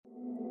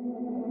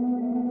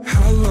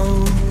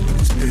Hello,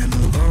 it's been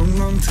a long,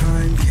 long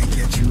time. Can't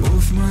get you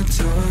off my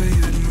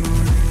tired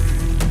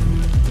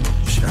mind.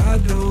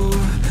 Shadow,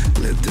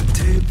 let the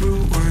tape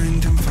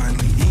rewind and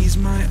finally ease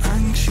my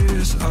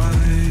anxious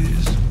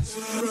eyes.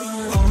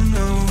 Oh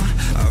no,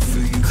 I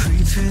feel you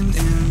creeping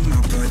in,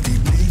 my body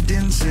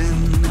bleeding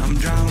sin. I'm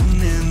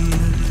drowning.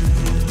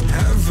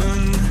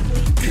 Heaven,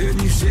 can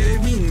you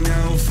save me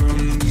now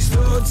from these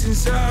thoughts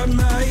inside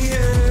my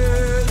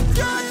head?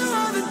 God, you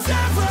are the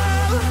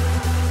devil,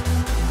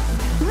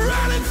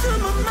 running through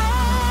my mind.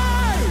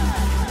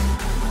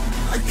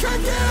 I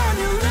can't get on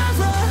your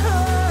level.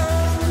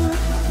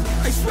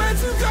 I swear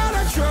to God I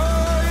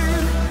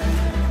tried.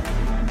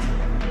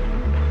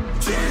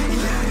 Ding,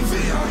 ding,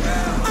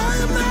 VRL. I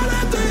am not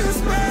under your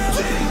spell.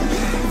 Ding,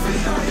 ding,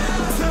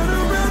 VRL. Turn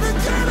around and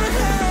turn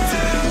ahead.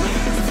 Ding,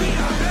 ding,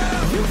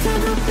 VRL. You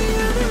can't help me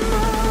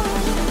anymore.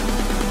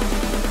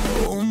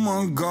 Oh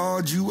my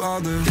God, you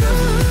are the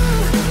devil.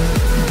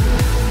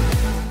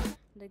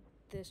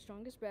 The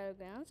strongest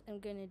battlegrounds. I'm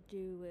gonna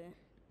do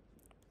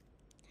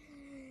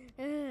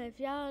if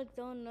y'all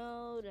don't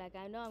know, like,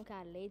 I know I'm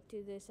kind of late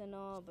to this and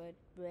all, but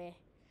bleh,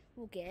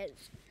 who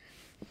cares?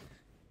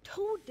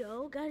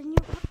 Todo got a new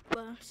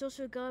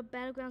Sorcerer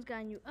Battlegrounds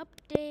got a new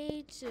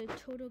update.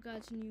 Todo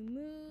got new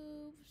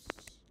moves.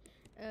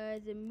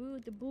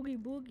 The boogie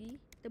woogie,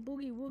 the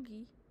boogie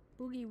woogie,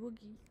 boogie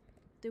woogie,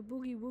 the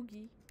boogie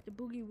woogie, the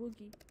boogie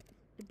woogie,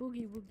 the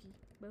boogie woogie.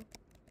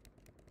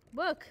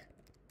 Well,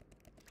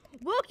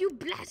 work, you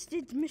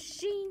blasted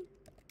machine!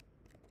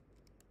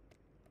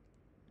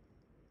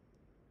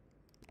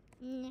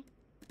 Nah.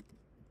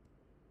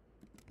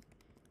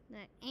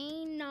 There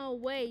ain't no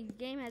way. The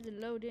game hasn't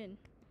loaded in.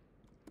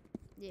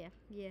 Yeah.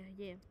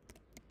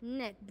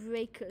 Neck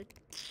breaker.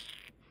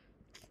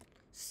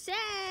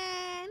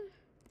 Sam!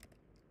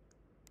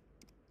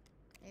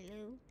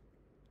 Hello?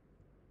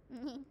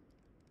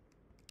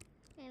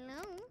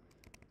 Hello?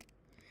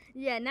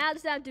 Yeah, now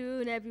it's time to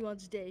ruin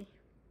everyone's day.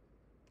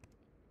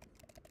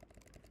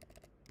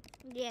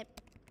 Yep.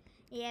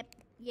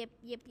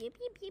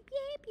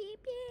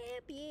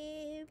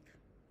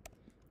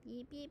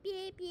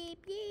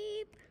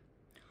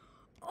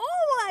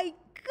 Oh my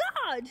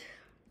God!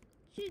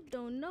 You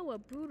don't know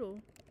what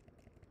brutal.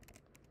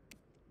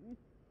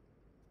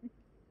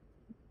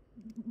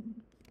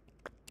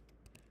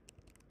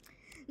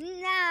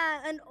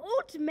 Nah, an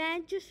old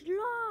man just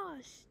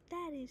lost.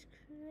 That is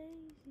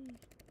crazy.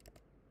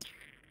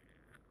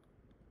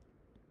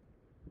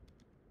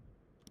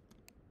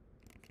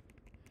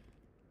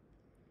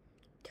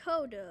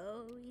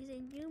 Todo is a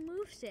new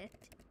moveset.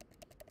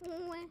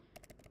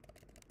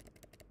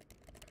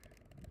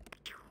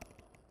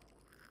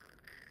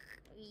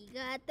 We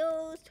got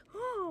those.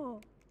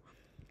 Oh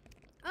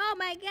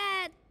my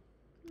God,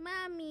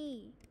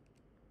 mommy!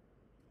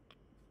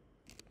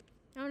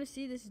 I want to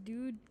see this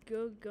dude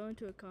go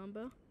into a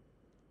combo.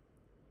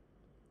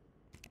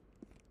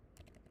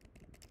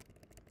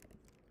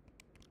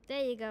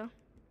 There you go.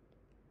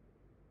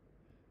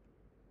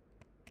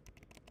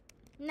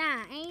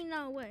 Nah, ain't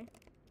no way.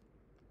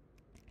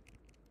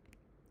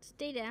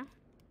 Stay down.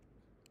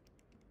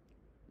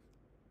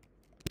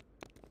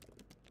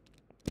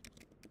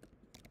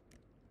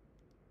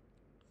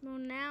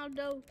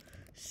 Ronaldo,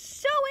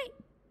 show it.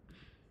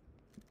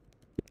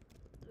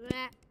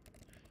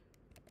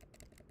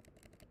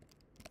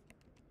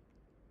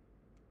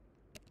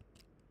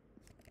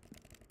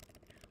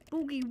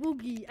 Boogie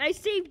woogie, I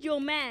saved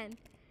your man.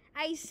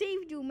 I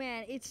saved you,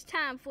 man. It's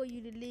time for you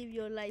to live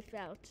your life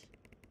out.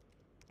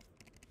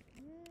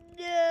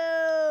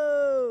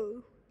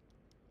 No.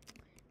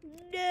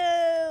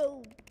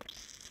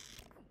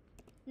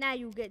 Now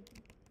you get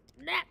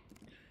that.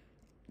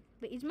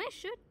 Wait, is my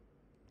shirt?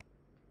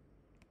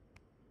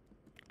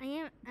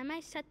 Am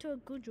I Sato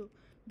Gojo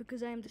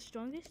because I am the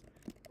strongest?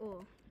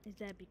 Or is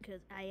that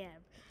because I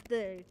am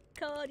the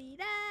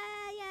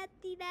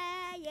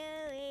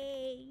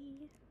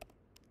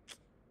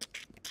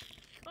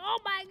Oh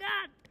my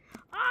God!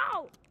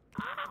 Oh!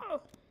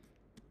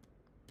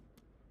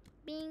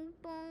 Bing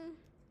bong.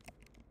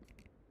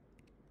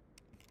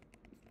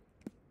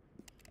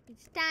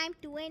 It's time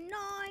to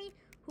annoy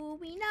who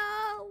we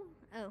know.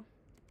 Oh.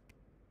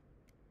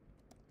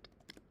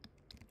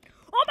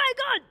 Oh my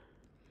God!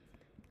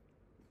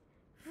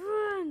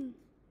 Run!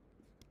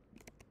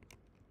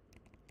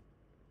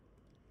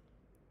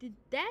 Did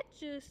that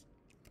just...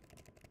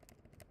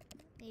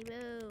 Hey,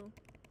 bro.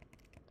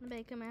 I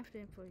better come after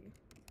him for you.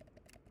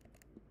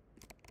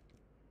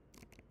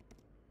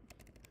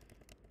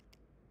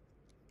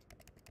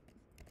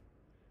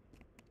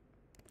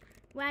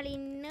 Wally,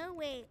 no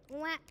way.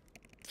 What?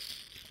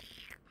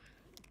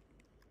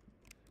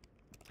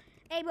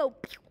 Hey, bro.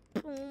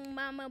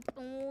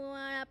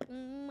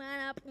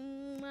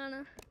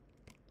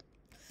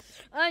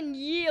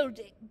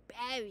 Unyielding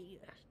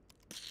barrier.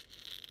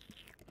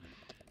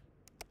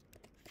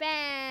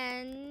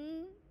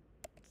 Fan.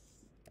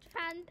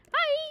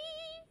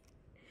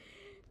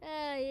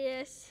 Ah,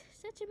 yes.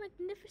 Such a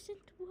magnificent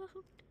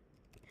world.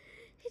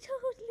 It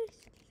totally lives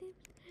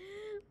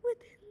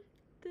within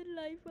the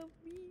life of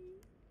me.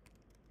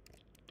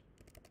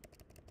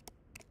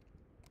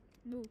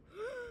 No.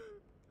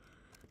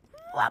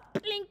 What?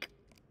 Blink.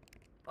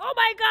 Oh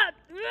my god.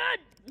 Run.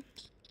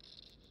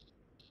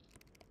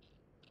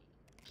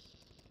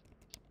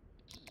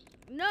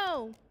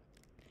 No.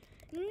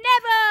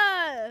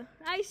 Never.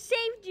 I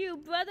saved you,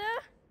 brother.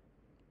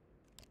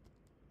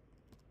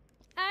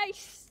 I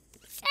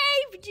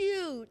saved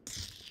you.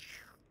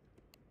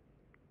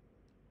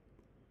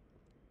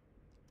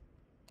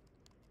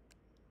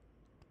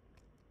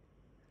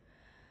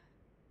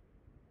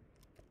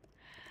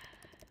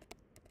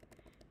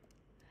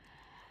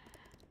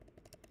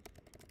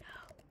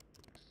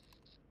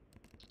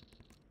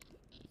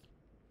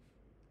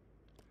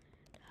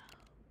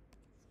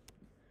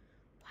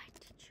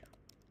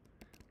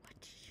 What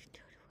did you do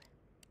to it?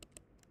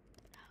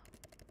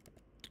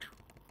 No.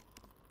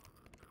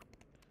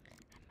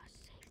 I must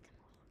save them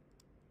all.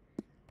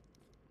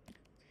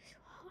 This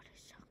world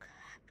is so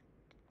corrupt.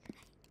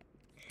 I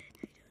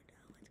don't know what's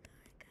going on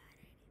anymore.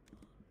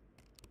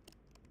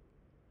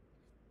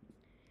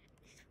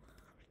 This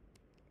world.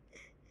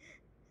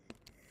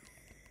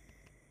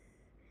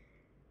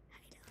 I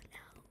don't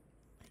know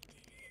why I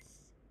did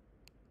this.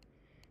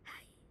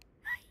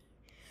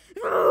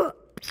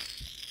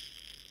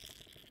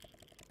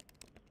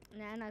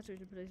 Nah, I'm not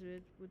switching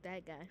places with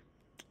that guy.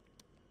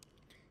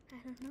 I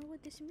don't know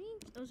what this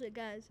means. Also,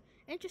 guys,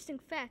 interesting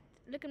fact.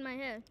 Look at my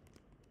hair.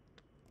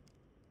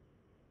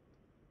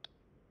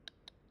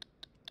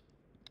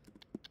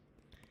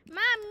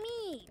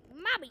 Mommy!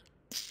 Mommy!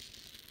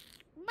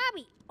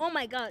 Mommy! Oh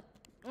my god.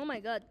 Oh my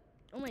god.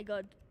 Oh my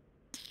god.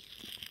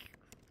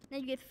 Now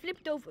you get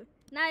flipped over.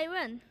 Now I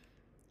run.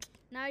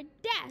 Now I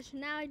dash.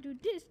 Now I do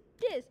this.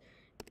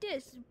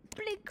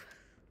 Blink.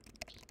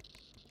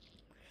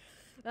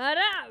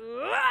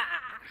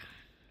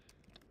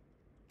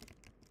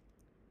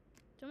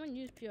 Someone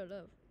use pure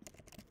love.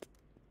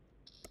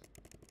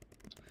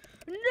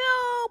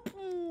 Nope.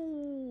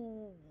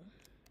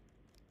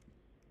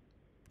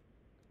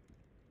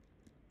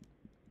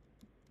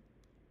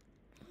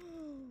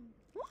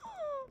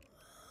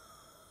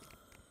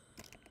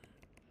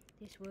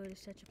 This world is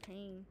such a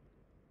pain.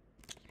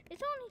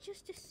 It's only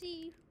just to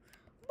see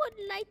what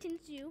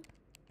lightens you.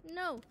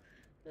 No.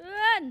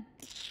 Run.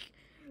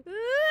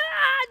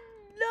 Run.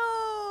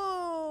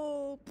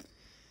 No.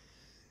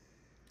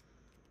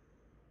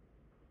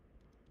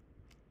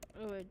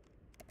 Alright,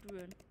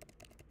 run.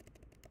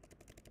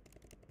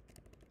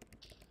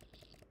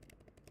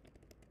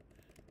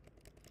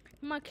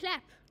 Come on,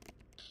 clap.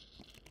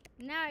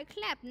 Now I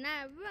clap. Now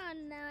I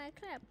run. Now I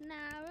clap. Now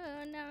I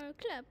run. Now I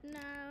clap. Now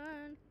I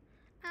run.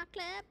 I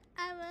clap.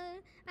 I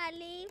run. I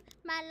live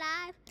my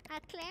life. I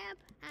clap.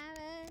 I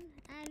run.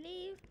 I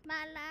live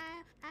my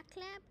life. I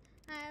clap.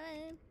 I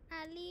run.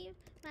 I live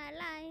my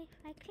life.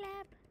 I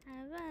clap. I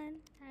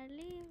run. I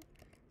live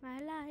my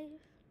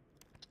life.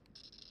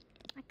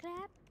 I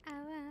clap. I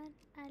run.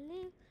 I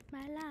live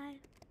my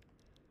life.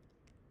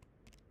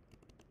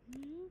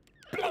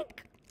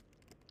 Blink.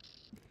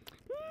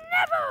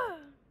 Never.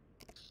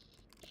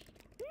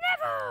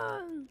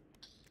 Never.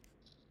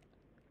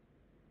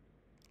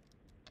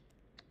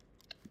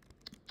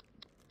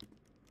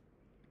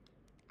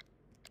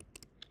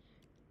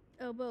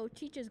 Oh, bro,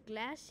 teacher's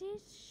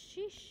glasses?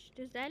 Sheesh,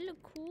 does that look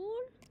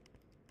cool?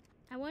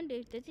 I wonder,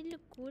 does it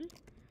look cool?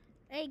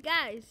 Hey,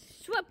 guys,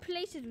 swap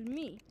places with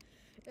me.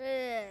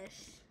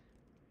 Yes.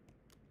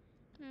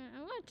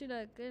 I want to,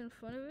 like, get in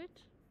front of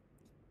it.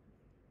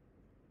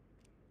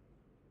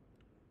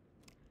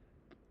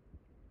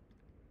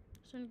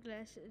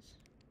 Sunglasses.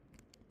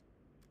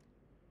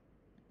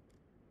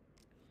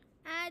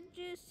 I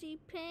just see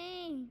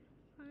pain.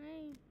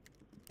 Pain.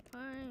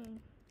 Pain.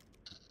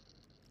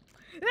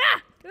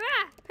 Ah!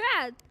 Ah!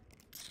 Ah!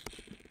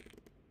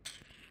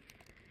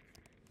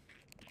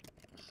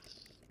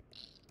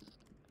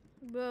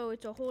 Bro,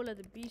 it's a whole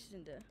other beast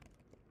in there.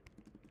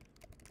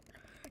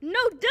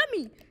 No,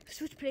 dummy!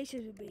 Switch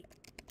places with me.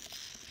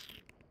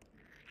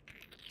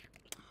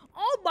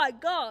 Oh my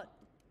god!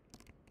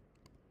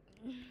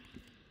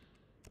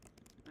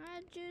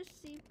 I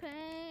just see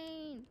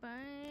pain,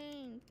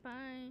 pain,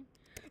 pain.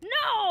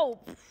 No!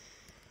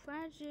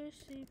 I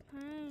just see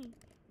pain,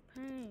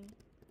 pain,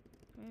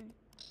 pain.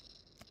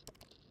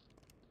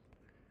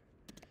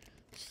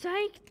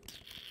 Psych!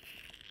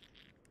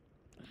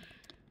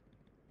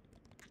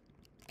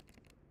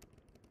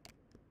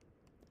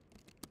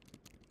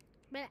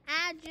 But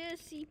I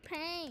just see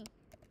pain,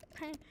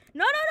 pain.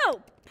 No, no,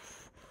 no!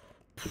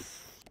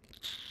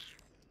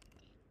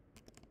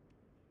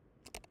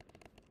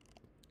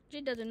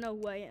 Jid doesn't know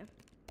who I am.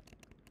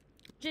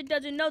 Jid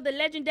doesn't know the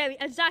legendary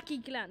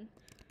Azaki clan.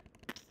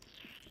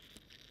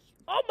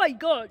 Oh my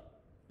god!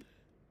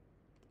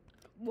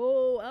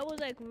 Whoa, I was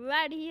like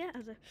right here. I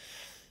was like...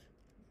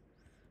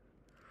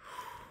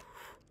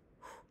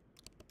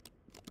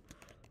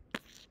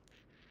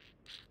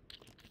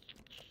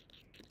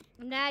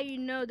 Now you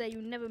know that you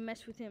never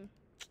mess with him.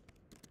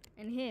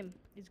 And him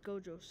is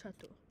Gojo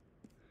Sato.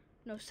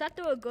 No,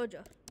 Sato or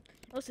Gojo.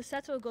 Also,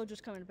 Sato or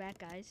Gojo's coming back,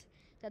 guys.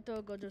 That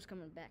Todo Gojo's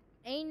coming back.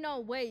 Ain't no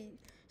way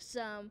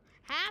some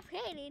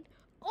half-headed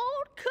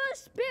old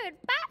cursed spirit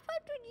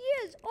 500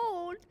 years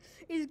old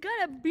is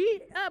gonna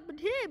beat up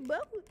him, bro.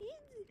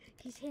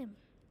 He's him.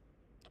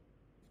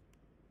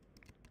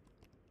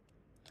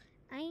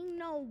 Ain't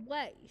no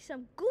way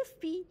some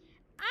goofy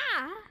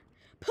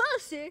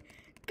person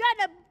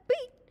gonna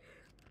beat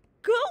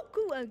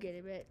Goku. I get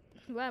it, right?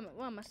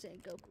 Why am I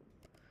saying Goku?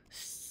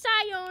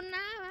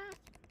 Sayonara.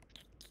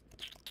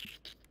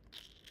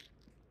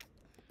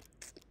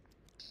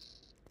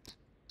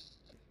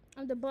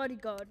 I'm the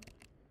bodyguard.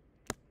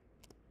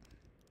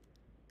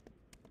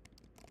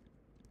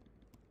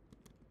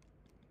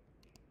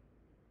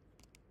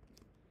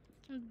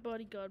 I'm the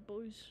bodyguard,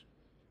 boys.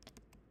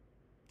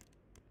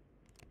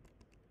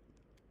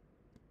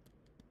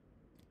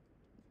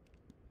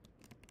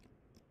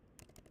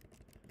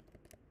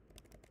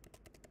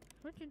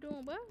 What you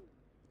doing, bro?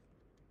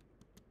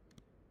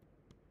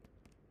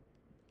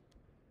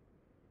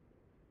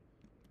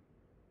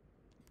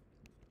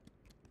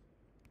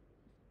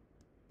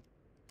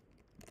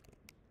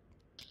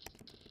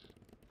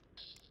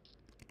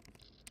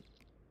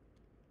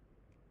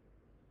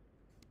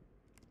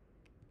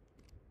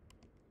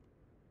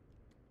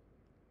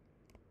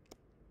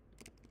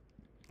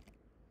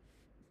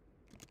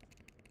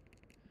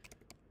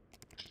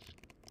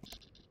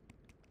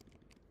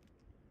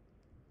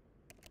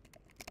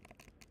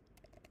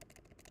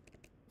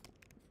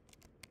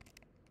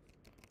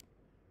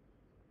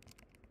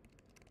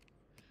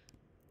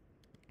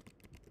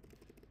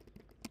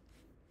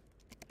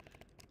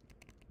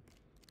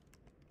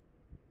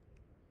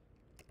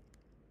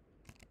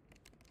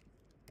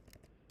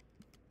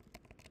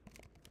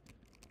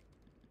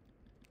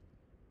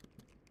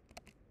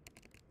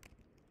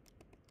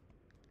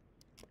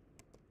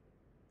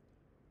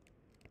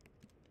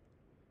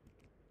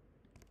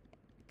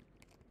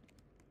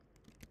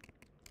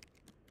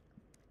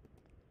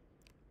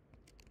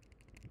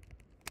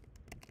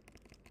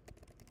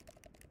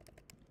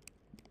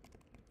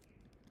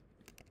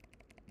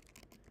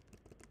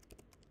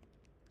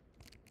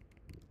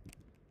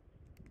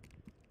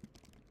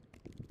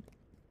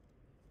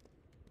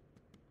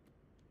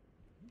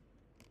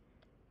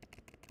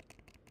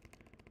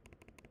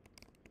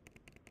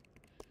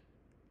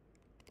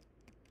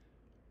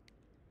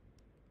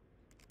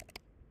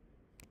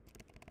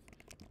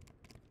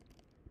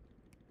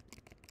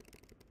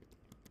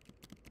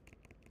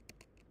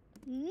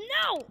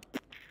 No!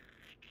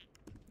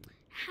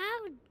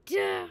 How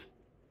dare...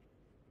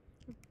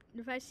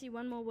 If I see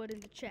one more word in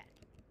the chat.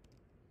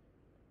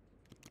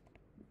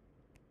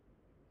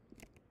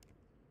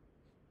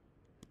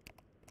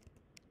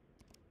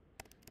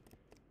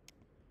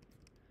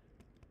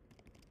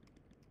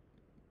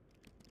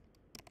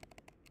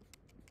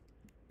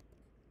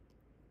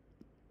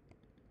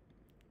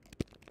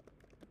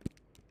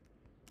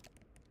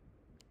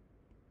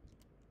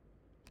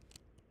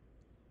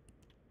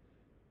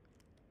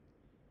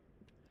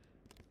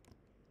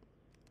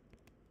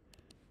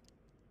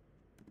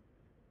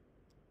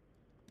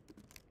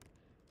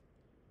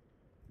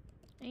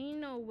 Ain't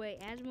no way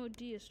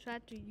Asmodeus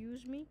tried to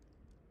use me.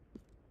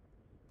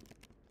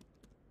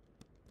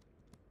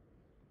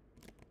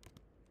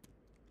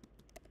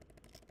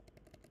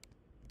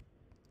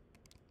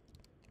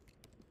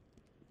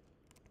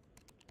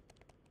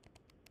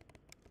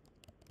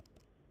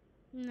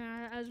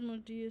 Nah,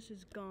 Asmodeus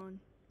is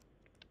gone.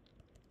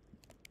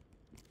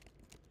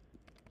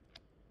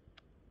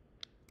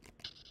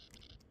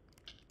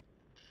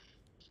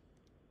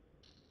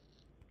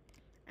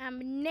 I'm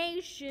a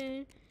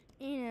nation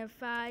in a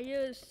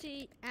fire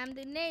sea. I'm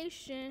the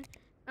nation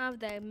of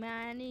that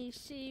mighty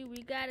sea.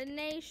 We got a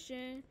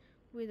nation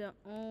with a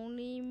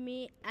only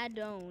me. I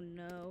don't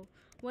know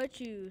what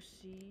you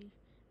see.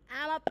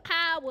 I'm a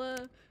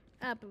power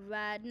up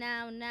right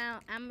now.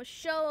 I'ma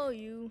show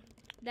you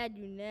that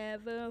you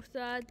never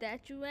thought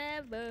that you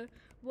ever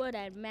were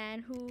that man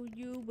who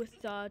you were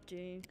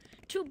starting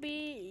to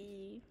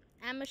be.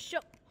 I'ma show.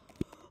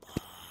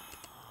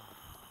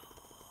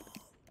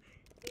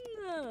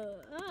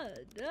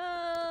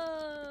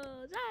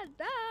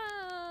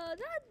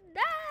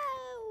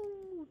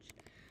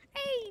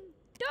 Hey,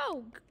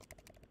 dog.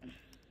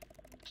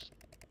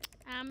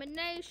 I'm a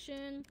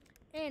nation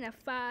in a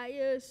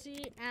fire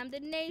sea. I'm the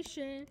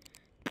nation.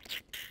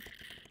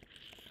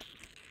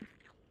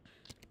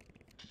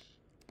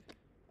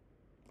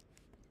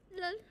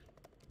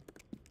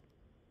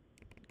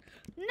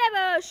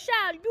 Never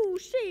shall you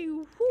see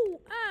who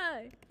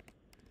I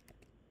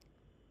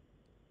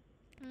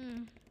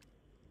am.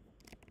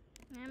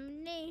 I'm a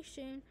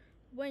nation.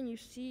 When you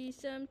see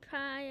some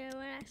fire,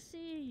 when I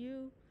see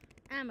you,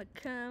 I'ma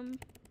come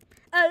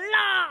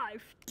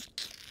alive.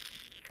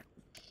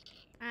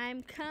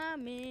 I'm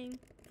coming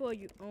for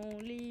you,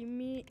 only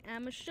me.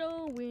 I'm a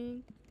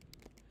showing.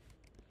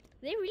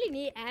 They really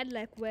need to add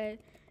like where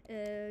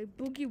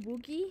boogie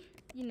woogie,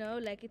 you know,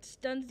 like it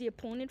stuns the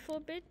opponent for a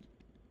bit.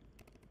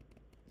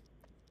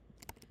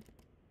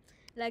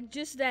 Like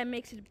just that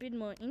makes it a bit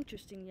more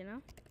interesting, you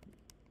know.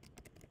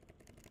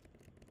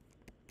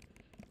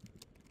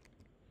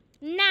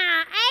 Nah,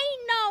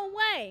 ain't no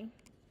way.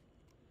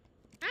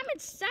 I'm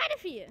inside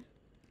of here.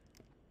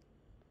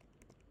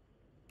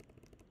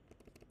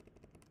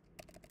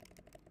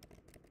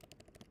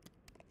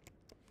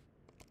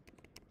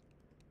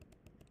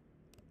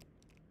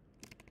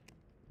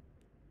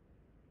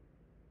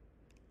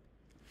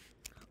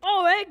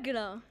 Oh,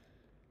 Edgar.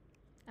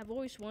 I've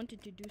always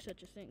wanted to do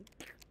such a thing.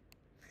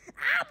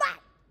 Ah,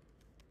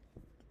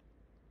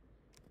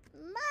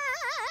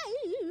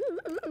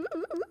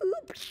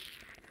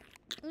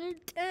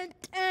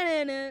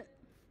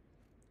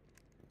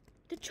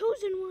 the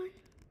chosen one.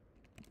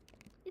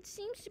 It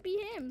seems to be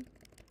him.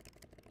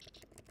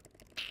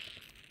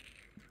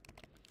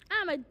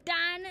 I'm a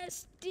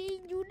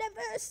dynasty you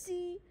never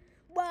see.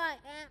 Why?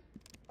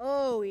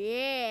 Oh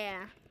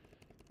yeah.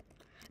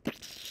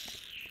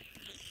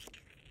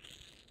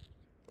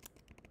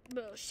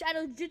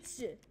 Shadow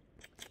Jutsu.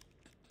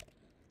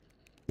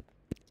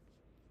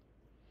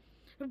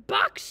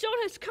 Boxon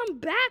has come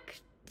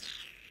back.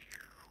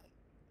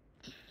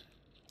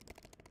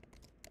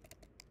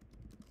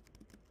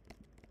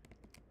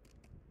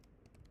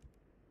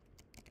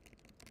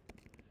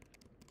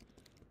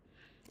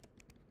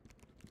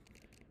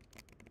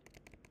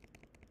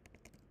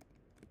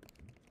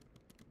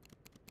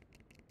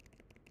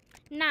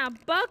 Nah,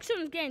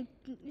 Boxon's getting.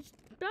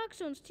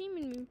 Boxon's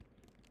teaming me.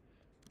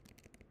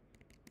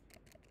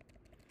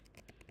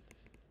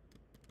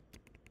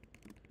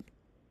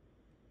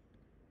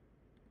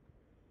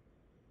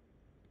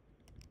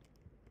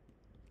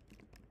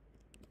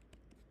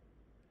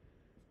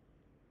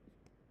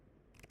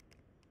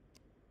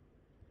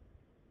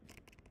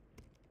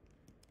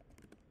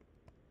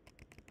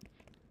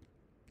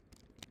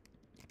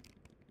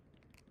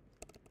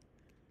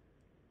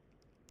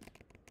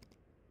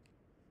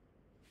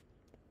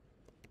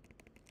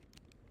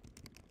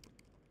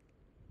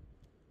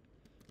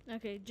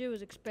 Okay, Jay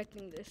was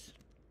expecting this.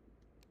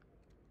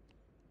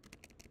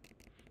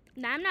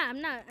 Nah,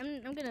 I'm not.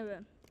 I'm gonna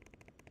run.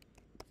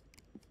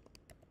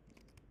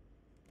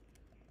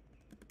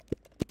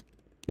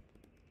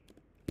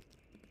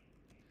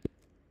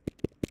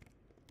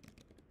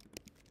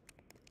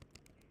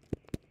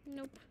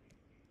 Nope.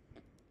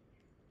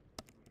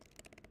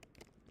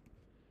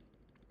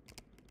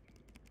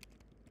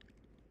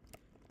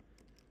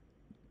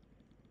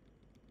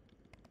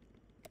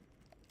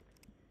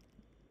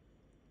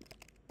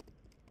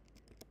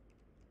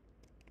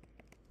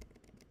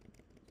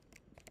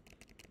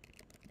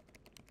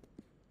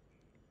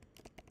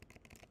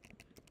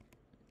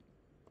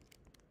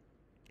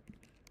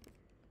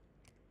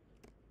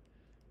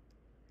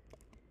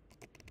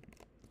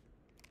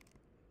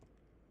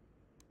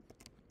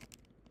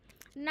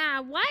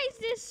 Nah, why is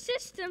this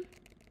system?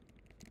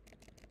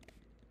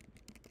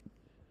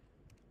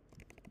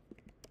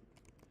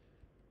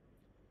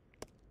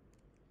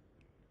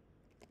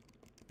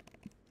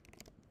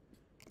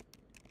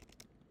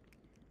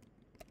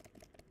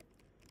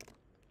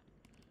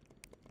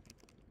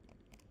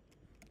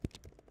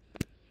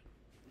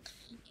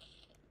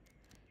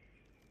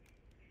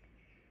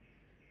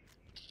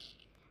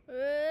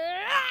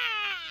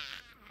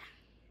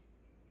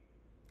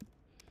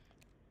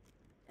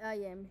 I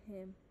am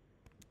him.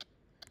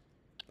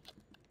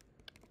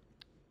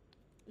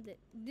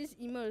 This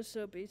emo is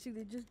so basic,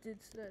 they just did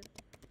that.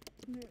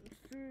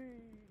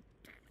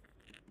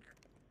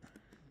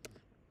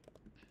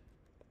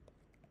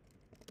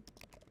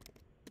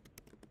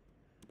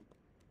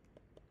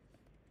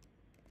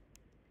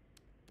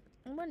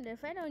 I wonder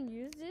if I don't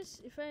use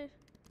this, if I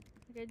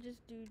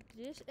just do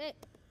this. Hey.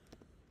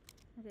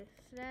 Okay,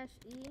 slash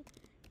E.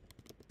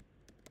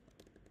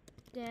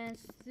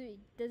 Dance 3.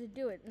 Does it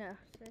do it? No.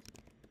 Slash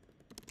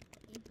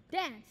E.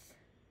 Dance.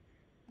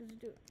 Does it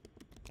do it?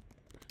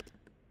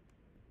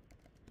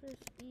 Press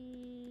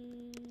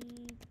E.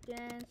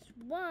 Dance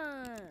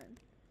 1.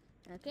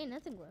 Okay,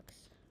 nothing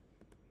works.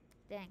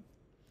 Dang.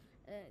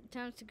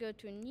 Time to go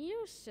to a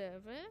new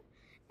server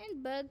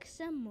and bug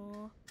some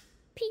more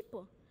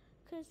people.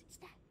 Cause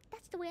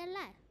that's the way I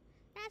live.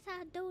 That's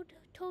how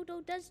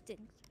Todo does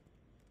things.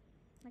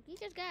 Like, you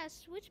just gotta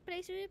switch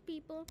places with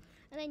people,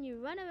 and then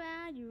you run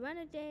around, you run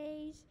a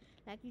days.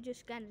 Like, you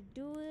just gotta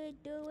do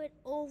it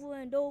over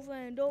and over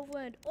and over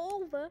and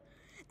over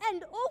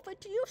and over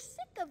till you're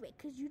sick of it.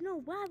 Cause you know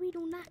why we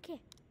do not care.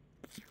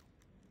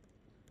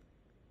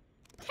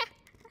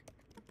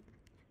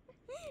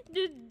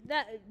 Dude,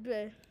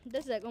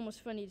 that's like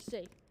almost funny to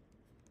say.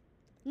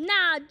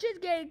 Nah,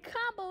 just getting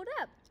comboed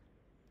up.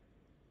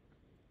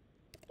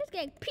 Just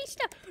getting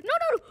pieced up. No.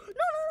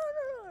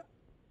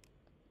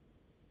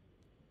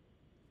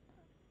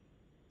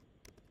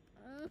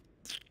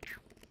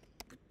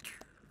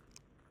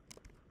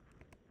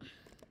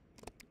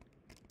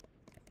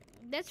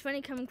 That's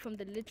funny coming from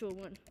the literal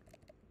one.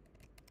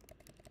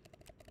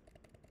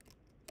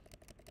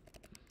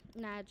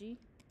 Naji.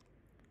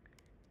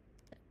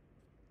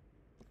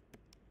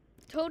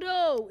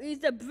 Todo is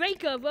the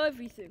breaker of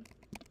everything.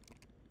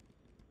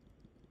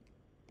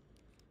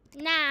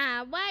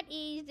 Nah, what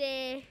is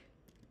it?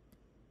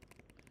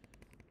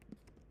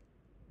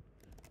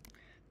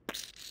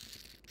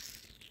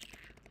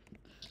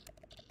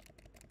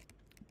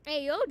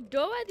 Hey, yo,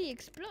 Dora the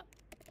Explorer.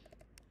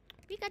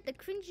 We got the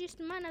cringiest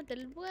man of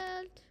the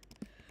world.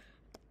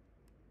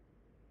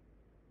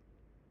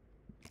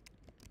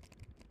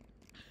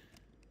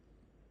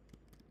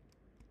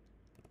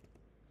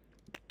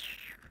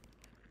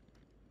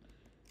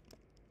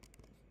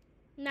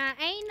 Nah,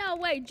 ain't no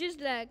way. Just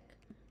like,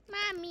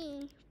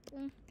 mommy.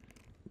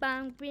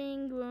 Bang,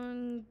 bing,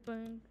 bang,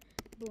 bang,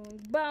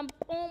 boom, bam,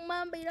 boom,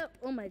 bam, beat up.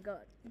 Oh my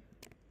god.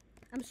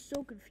 I'm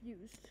so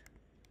confused.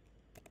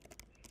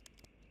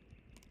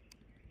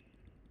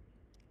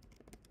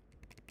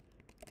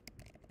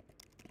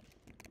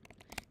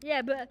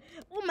 Yeah, but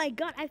oh my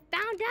god, I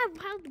found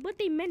out what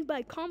they meant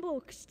by combo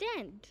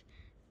extend.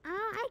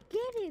 I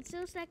get it.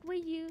 So it's like where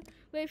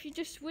if you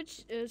just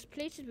switch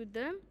places with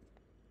them,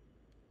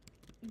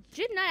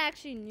 just not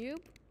actually noob,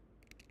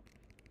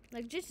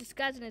 like just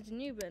disguising as a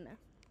noob right now.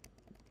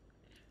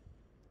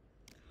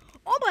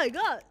 Oh my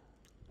god!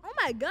 Oh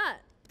my god!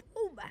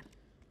 Oh my!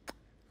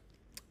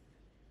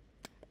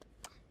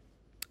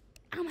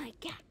 Oh my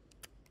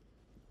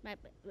god!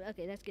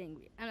 Okay, that's getting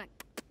weird. I'm like.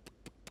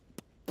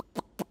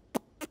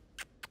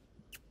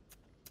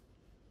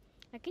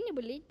 Can you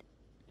believe?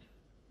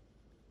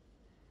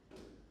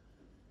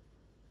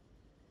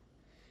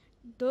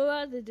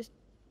 Dora the just.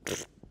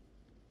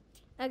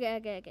 Okay.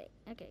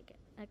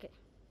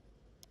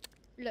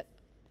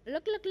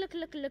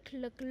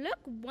 Look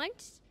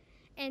once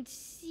and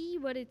see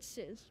what it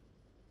says.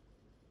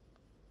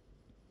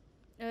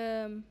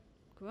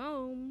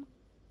 Chrome.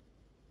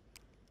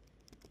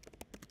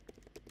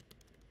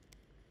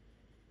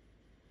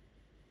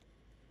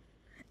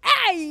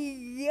 Hey,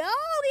 yo,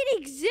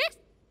 it exists.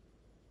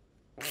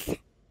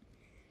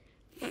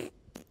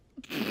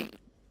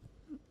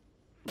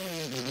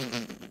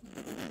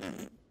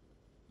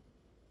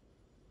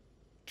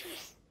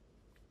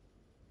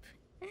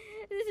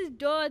 This is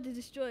Dora the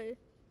Destroyer.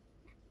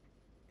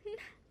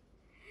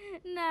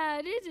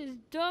 Nah, this is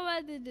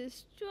Dora the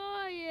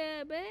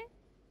Destroyer, man.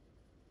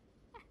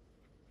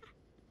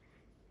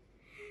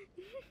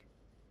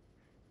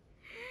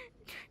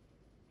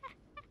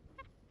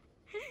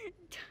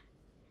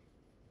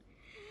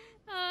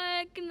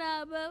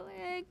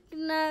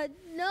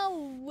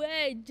 No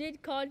way.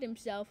 Did call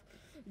himself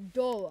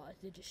Dora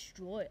the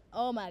Destroyer.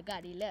 Oh my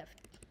god, he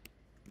left.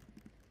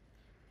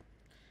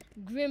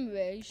 Grim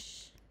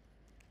Race.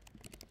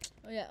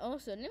 Oh yeah,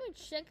 also let me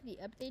check the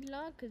update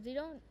log because they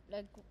don't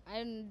like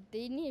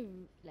they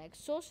need like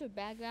Sorcerer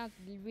backgrounds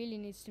really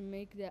needs to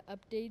make their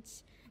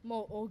updates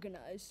more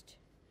organized.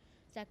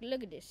 It's like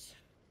look at this.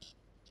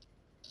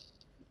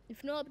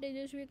 If no update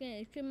this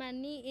weekend, it's my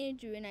knee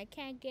injury and I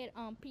can't get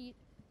on PC.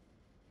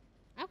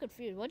 I'm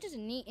confused. What does a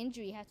knee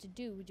injury have to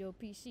do with your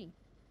PC?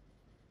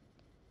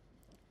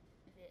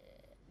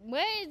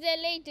 Where is the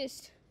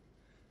latest?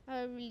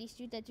 I'll release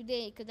you that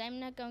today because I'm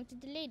not going to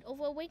delay it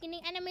over awakening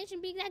animation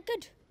being that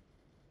good.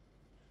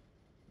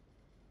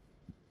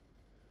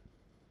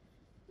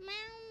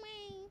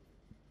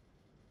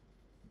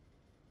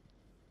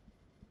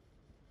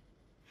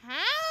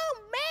 How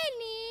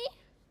many?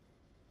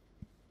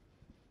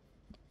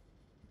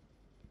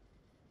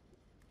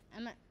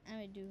 I'm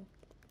gonna do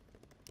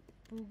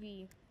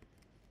Boogie.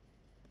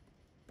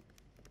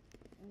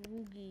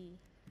 Woogie.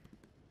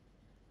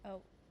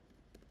 Oh.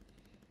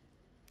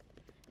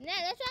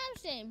 Yeah, that's what I'm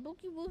saying.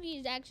 Boogie Woogie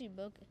is actually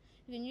broken.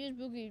 You can use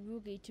Boogie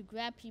Woogie to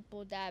grab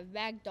people that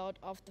ragdolled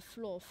off the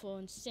floor for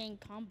an insane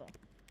combo.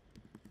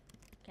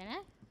 Can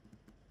I?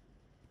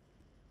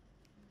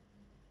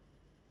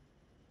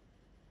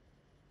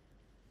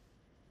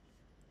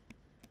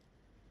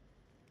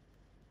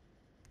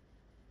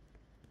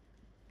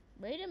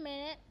 Wait a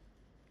minute.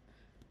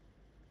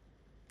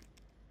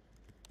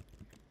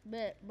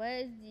 But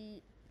where's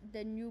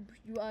the noob?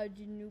 You are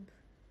the noob.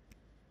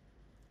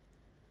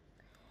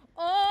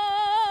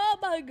 Oh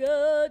my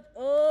god.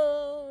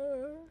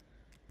 Oh.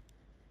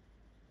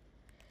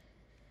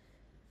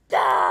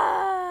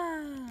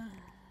 Ah!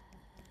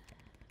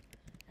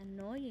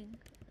 Annoying.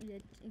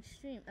 Yet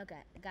extreme.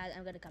 Okay, guys,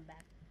 I'm gonna come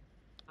back.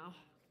 Oh.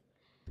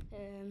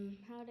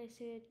 How did I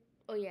say it?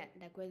 Oh yeah,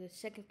 like where the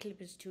second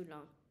clip is too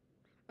long.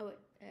 Oh wait,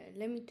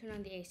 let me turn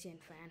on the AC and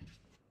fan.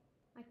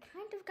 I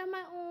kind of got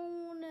my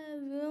own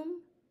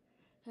room,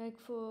 like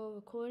for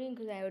recording,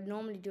 because I would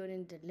normally do it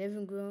in the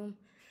living room.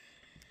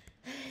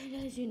 And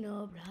as you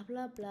know, blah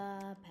blah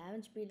blah.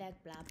 Parents be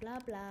like blah blah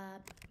blah.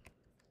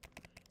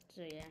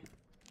 So yeah.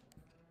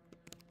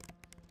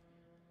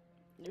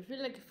 I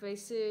feel like if I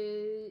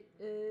say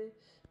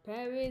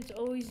parents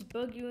always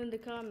bug you in the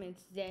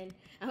comments, then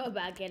I'm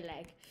about to get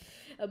like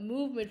a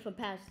movement from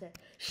parents that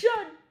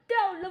shut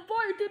down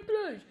Leviathan,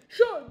 please!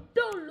 Shut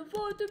down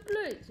Leviathan,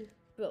 please!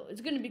 Bro,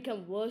 it's gonna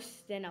become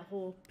worse than a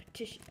whole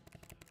petition.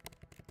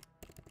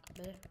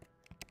 But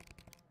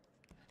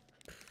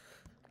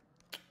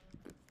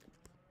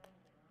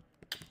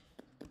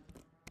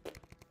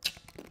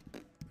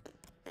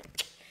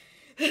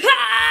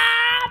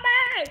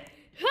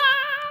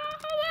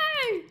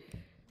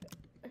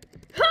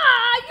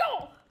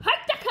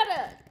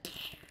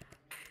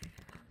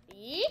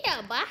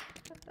yeah, bah.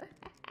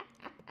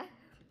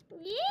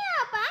 Yeah.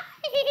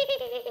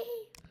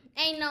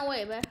 Ain't no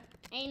way, bro.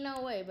 Ain't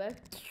no way, bro.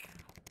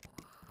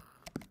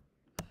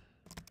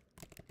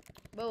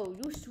 Bro,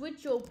 you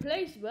switch your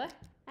place, bro.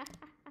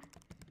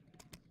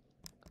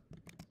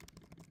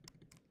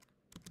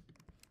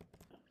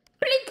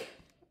 Blink.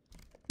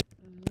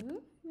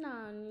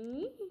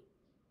 Nani?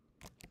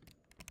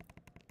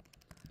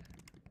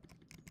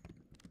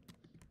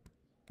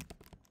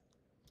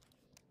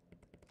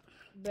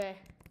 Bruh,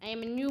 I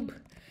am a noob.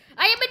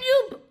 I am a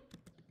noob.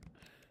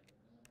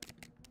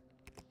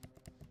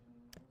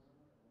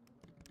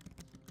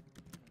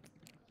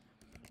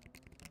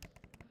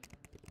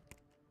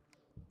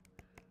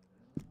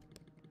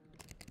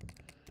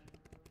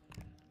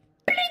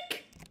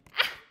 Blink.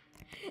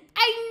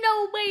 Ain't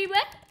no way,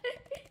 bruh.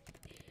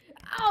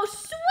 Oh,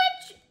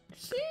 switch!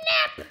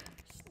 Snap!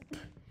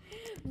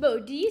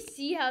 Bro, do you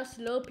see how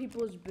slow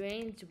people's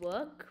brains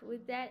work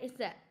with that? It's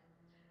that.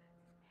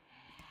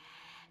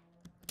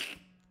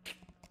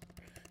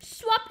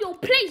 Swap your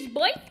place,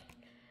 boy!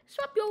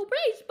 Swap your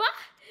place, boy!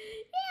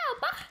 Yeah,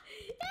 boy!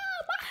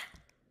 Yeah, boy!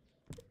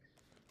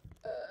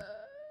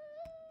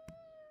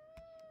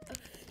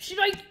 Should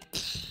I?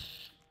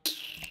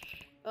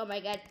 Oh my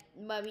god,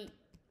 mommy.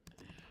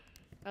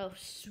 Oh,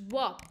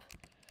 swap.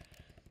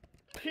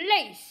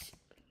 Place.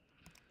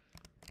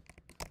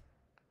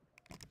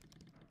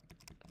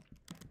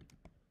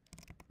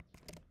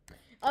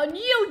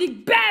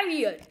 Unyielding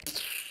barrier.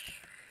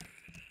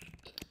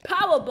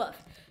 Power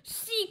buff.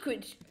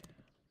 Secret.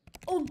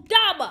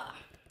 Odama.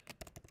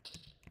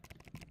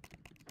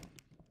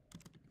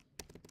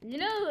 You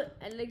know,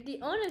 like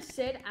the owner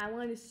said, I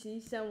want to see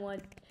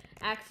someone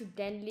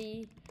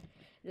accidentally,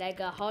 like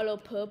a hollow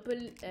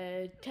purple,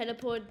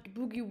 teleport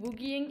boogie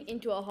woogieing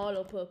into a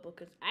hollow purple.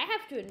 Because I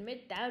have to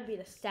admit, that would be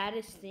the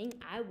saddest thing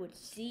I would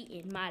see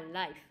in my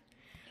life.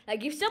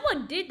 Like, if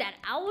someone did that,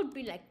 I would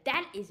be like,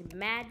 that is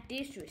mad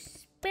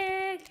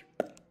disrespect.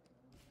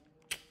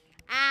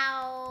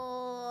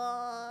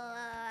 Ow.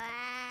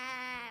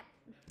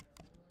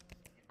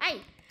 Ay.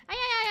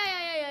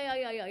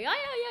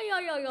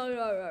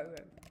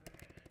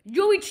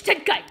 You each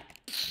that guy.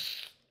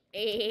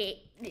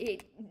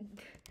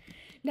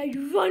 Now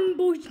you run,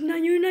 boys. Now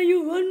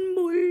you run,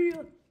 boy.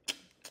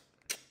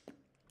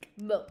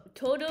 But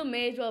Todo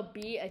may as well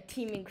be a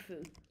teaming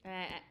fruit.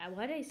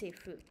 Why did I say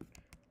fruit?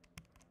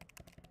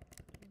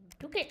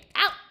 Took it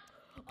out.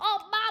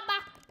 Oh,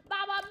 mama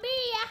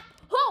mia.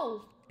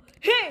 Ho,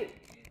 hey,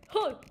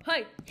 ho,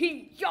 hey,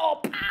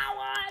 your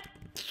power.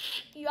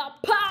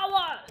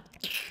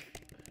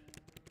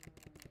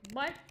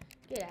 What?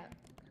 Get out.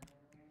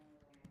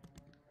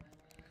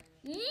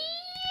 Yeah,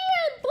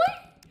 boy.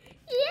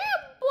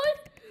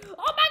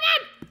 Oh my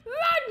god,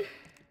 run.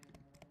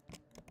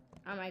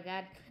 Oh my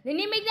god. They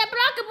need to make that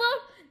blockable.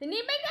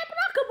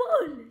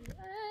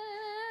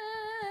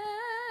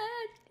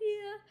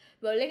 Dear.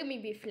 Bro, look at me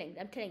be flanked.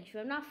 I'm telling you, if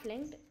I'm not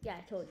flanked, yeah,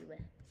 I told you,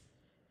 man.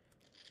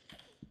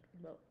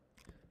 Bro.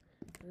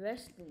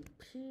 Rest in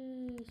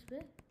peace,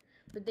 man.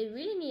 But they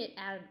really need to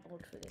add an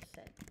ult for this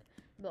set.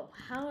 Bro,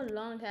 how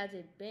long has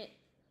it been?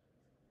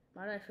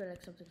 Why do I feel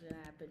like something's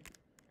gonna happen?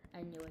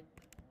 I knew it.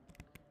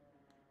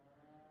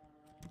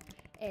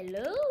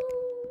 Hello?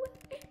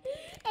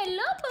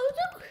 Hello,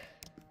 Bozo?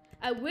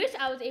 I wish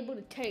I was able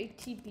to take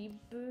TP,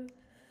 bro.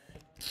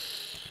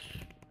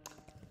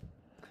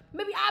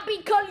 Maybe I'll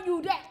be calling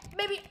you that. Yeah,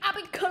 maybe I'll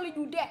be calling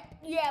you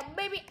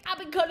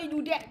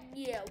that.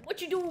 Yeah,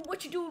 what you do, bro?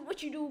 What you doing?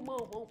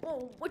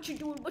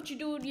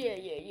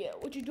 Yeah.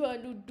 What you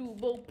trying to do,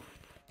 bro?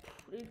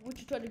 What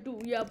you trying to do?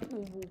 Yeah,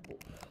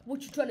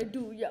 what you trying to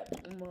do? Yeah.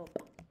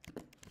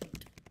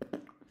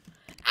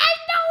 I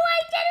know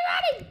I did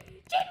running.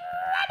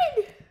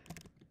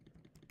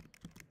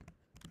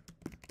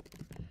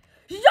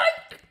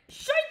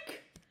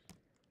 Shake.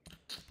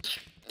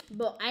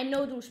 But I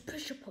know those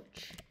pressure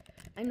punch.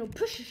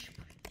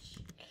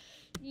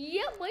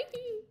 Yeah, boy.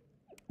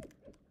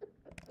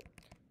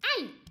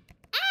 Ay.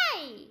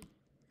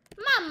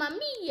 Mamma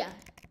mia.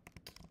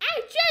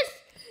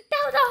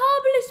 That was a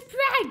harmless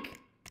prank.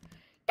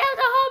 It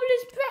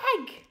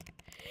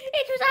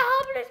was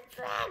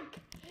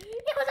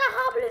a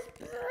harmless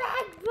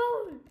prank, bro.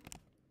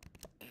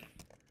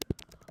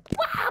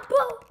 Wow,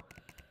 bro.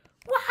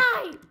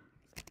 Why?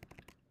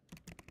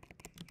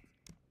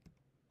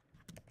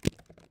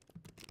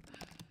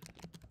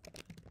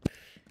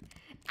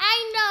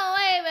 Ain't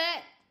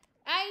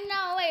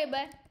no way,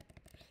 but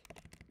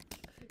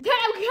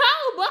I'm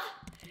gone, bro.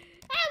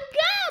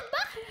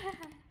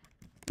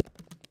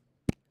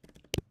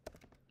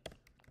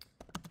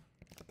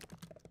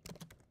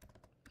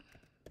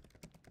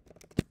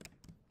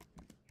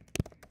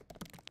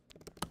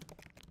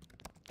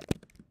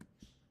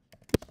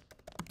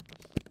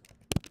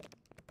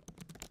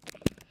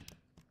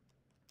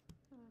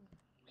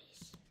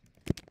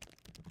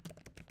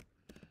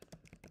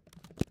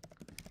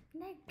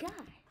 That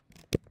guy.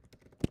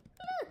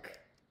 Look.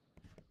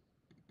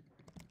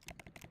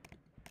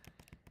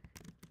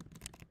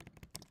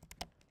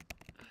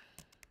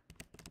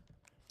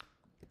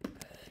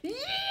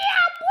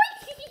 Yeah, boy.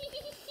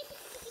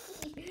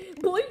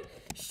 Boy,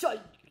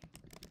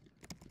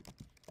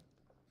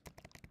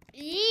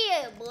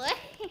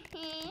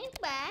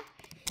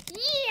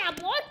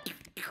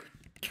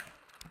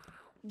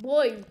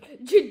 Boy,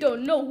 you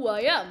don't know who I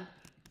am.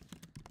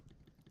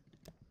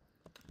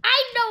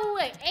 Ain't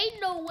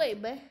no way,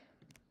 man.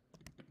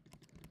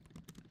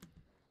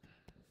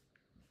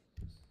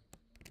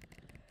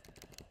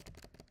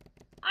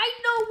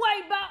 Ain't no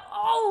way, but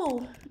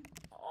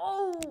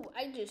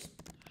I just.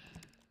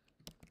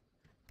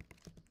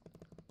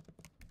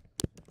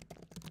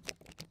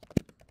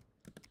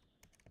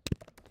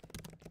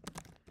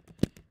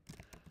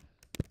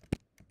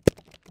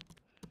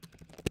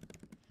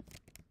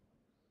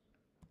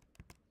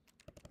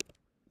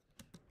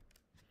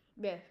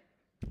 Yeah.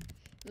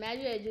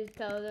 Imagine I just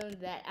tell them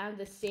that I'm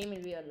the same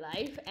in real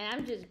life and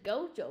I'm just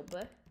Gojo,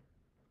 but.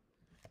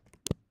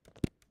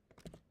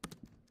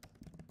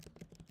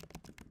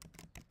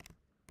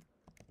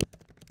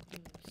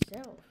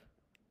 Himself.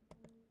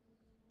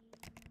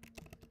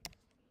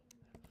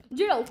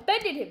 You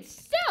offended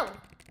himself!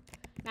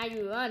 Now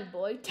you run,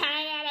 boy. Stay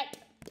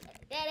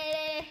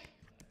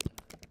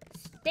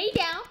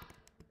down.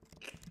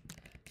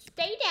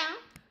 Stay down.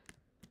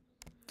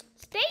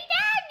 Stay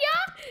down,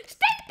 y'all!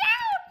 Stay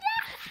down,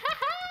 y'all!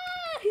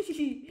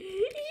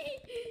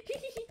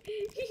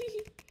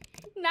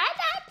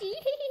 Nadachi!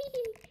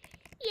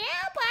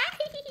 Yeah, boy!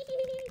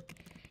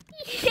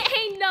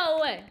 Ain't no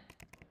way!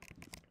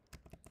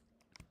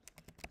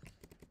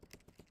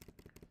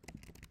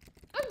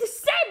 I'm the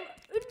same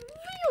in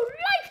real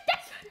life!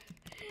 That's...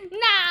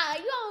 Nah,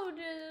 you're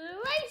the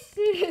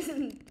racist!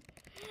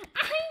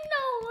 Ain't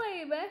no way,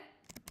 man!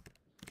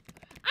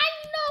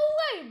 Ain't no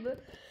way, man!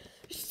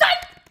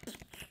 Psych!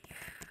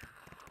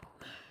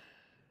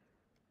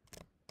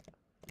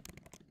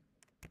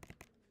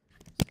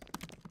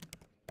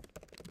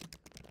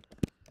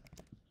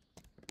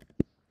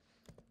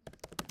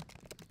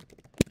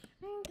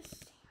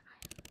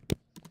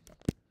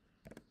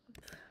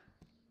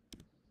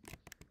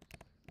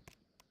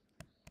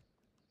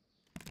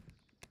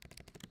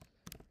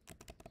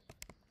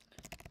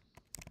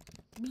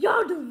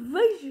 Y'all the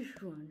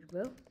racist ones,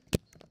 bro.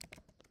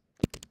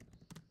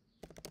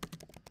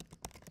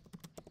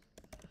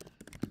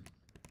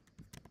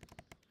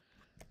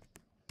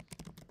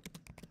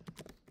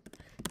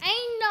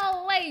 Ain't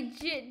no way,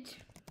 Jit.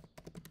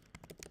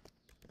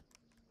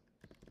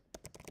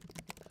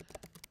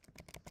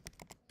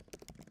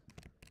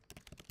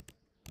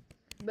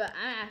 But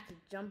I have to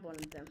jump on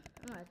them.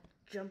 I'm gonna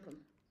jump them.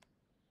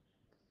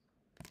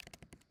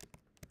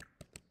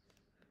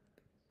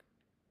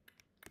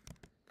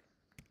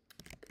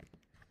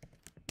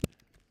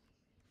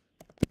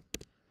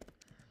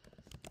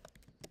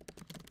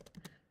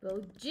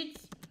 Bro,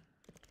 Jits.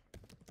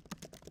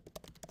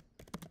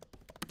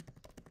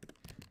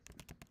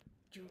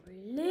 You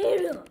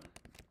little.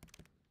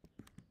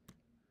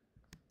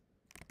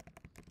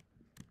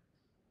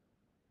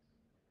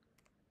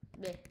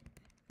 Bleh.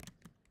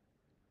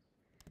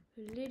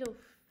 Little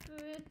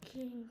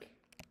freaking.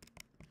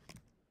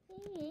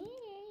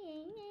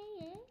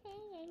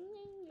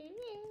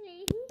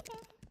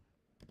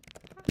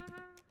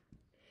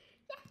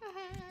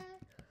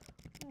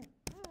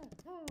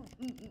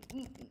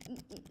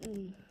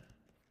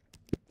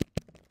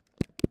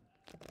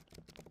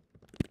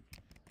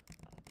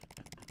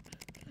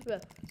 Well.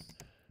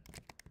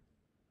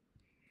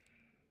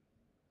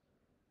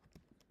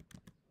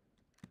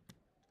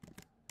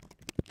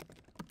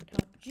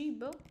 Top G,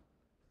 bro.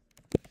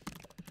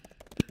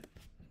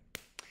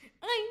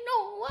 I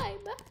know why,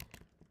 but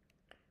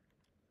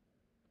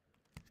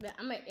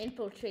I'm gonna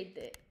infiltrate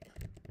the.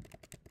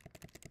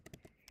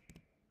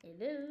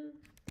 Hello.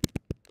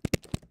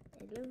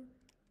 Hello.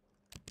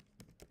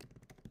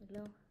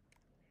 Hello.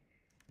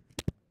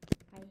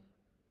 Hi.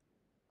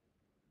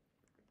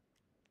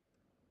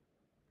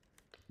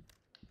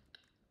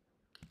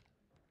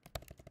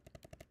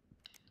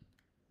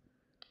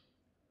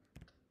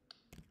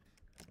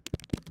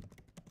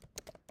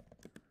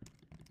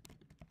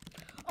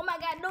 Oh my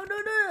God! No!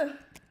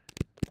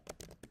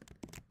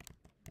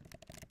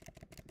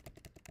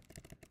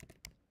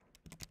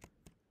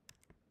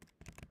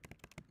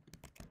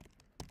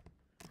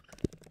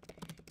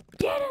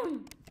 Get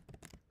him!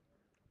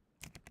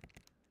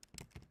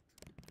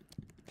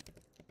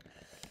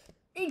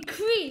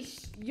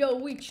 Increase your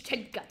reach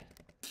Tenkai.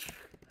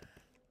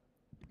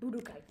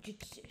 Budokai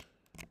Jutsu.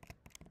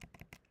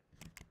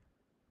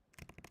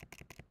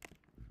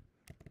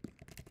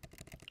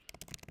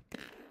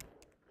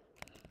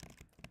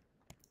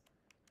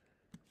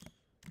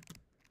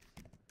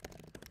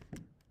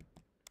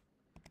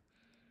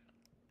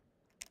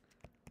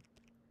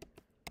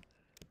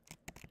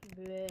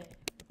 Bleh.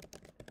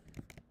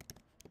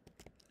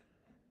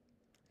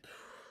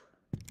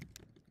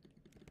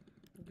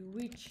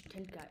 Reach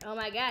Tenkai. Oh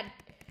my God.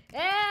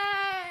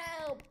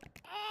 Help!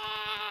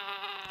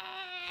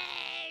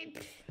 Help!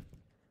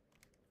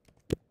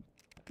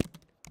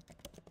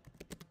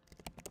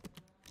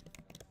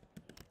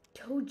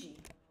 Toji.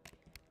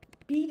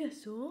 Beat a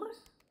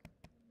source?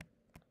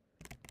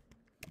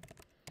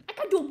 I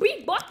got your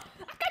beat, boy.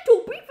 I got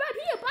your beat right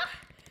here, boy.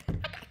 I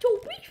got your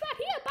beat right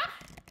here, boy.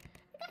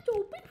 I got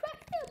your beat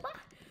right here, boy.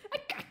 I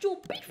got your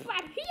beat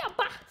right here,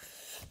 boy.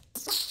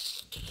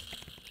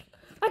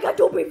 I got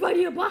no beef right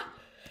here, boy.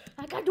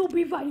 I got no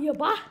beef right here,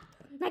 boy.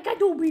 I got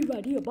no beef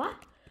right here, boy.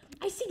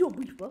 I see your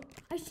beef, bro.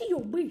 I see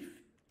your beef.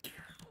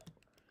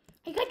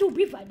 I got your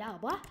beef right now,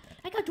 boy.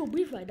 I got your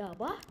beef right now,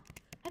 boy.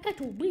 I got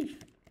your beef.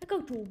 I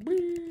got your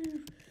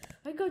beef.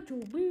 I got your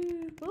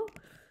beef, bro.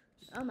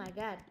 Oh my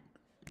god.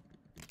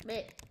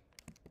 Wait.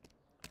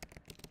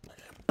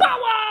 Power!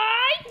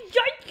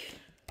 Yike!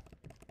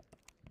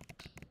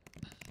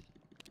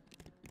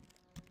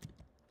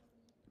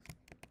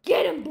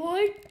 Get him,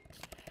 boy!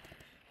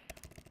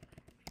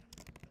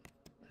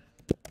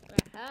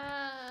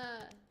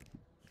 Aha!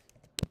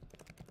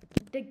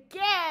 The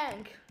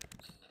gang!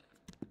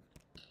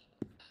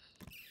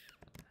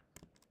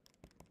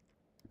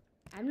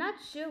 I'm not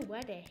sure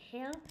what the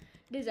hell.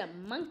 There's a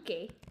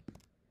monkey.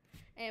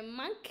 A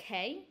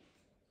monkey.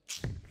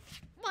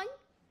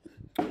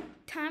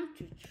 Time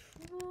to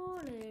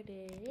troll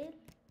it.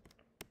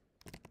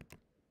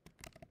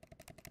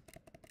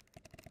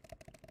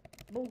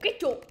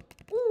 Bogeto.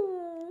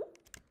 Ooh.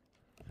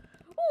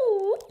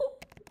 Ooh.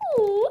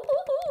 Ooh.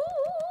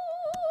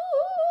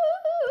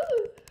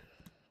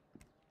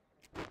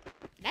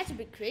 That's a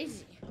bit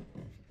crazy.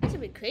 That's a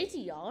bit crazy,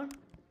 y'all.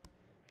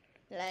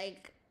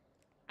 Like,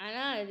 I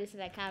know this is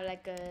like kind of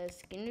like a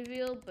skin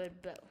reveal, but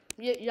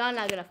y'all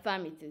not gonna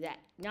find me through that.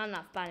 Y'all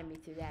not finding me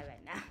through that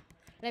right now.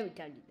 Let me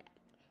tell you that.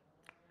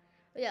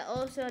 But yeah,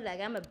 also like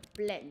I'm a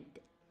blend,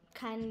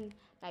 kind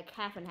like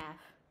half and half.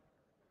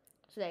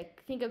 So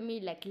like think of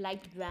me like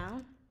light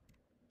brown.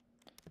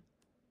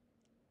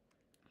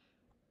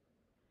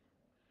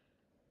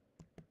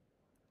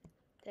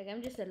 Like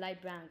I'm just a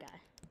light brown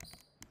guy.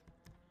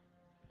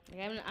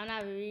 Like I'm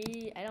not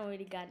really. I don't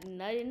really got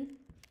nothing.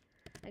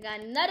 I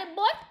got nothing,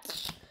 boy.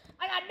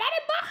 I got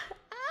nothing, boy.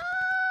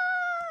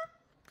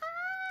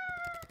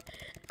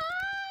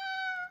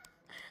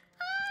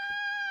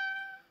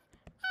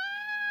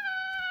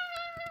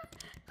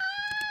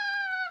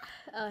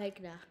 Oh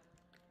heck no.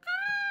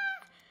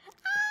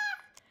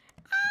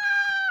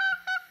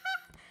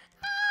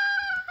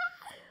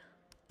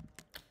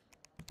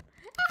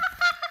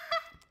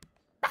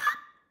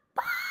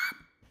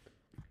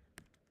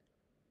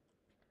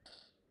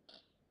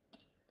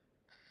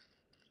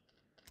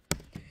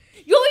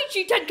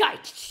 Yoichi Tenkai!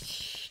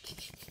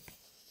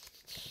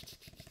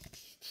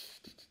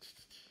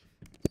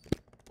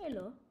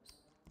 Hello.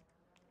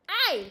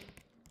 Aye!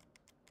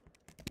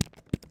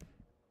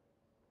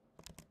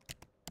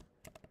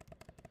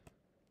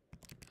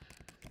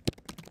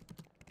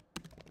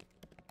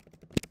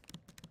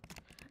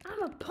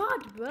 I'm a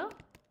pod, bro.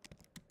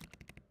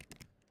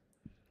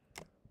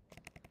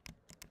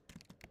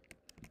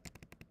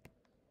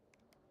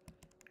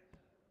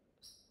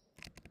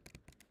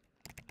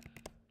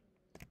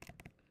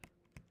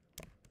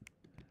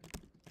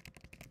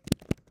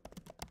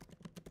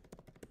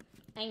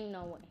 Ain't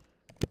no way.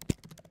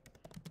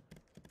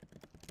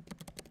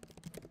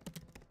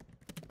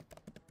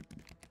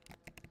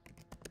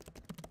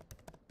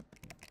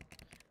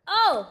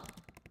 Oh!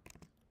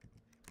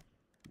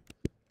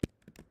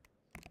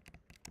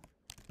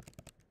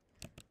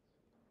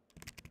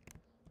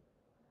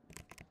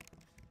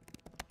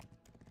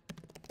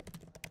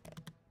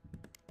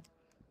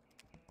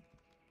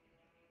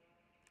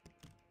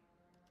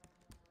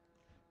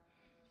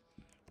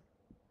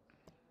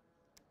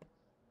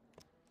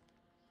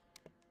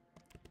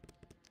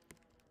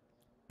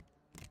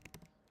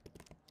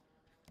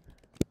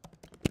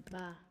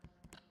 Bah.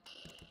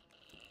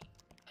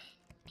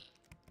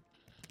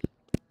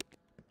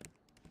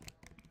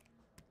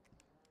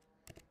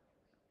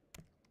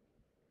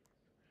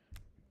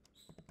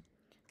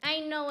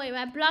 Ain't no way.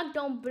 My block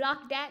don't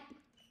block that.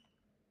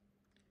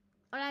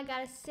 All I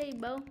gotta say,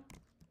 bro.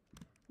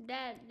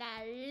 That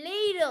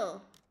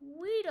little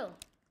weedle.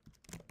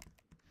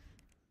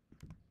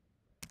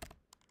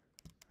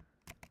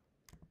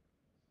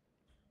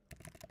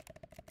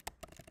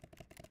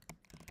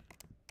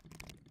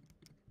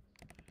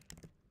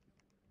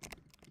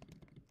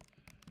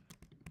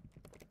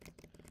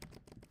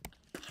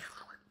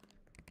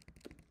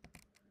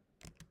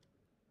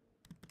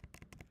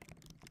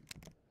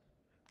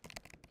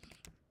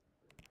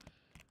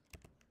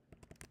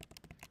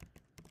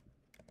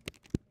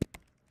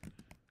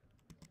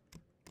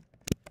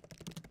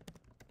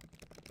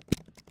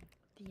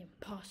 The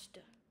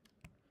imposter.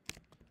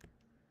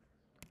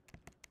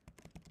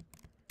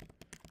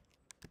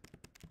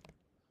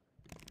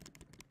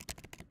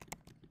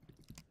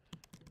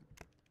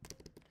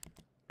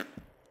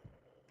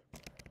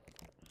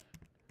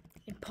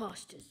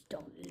 Imposters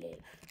don't live.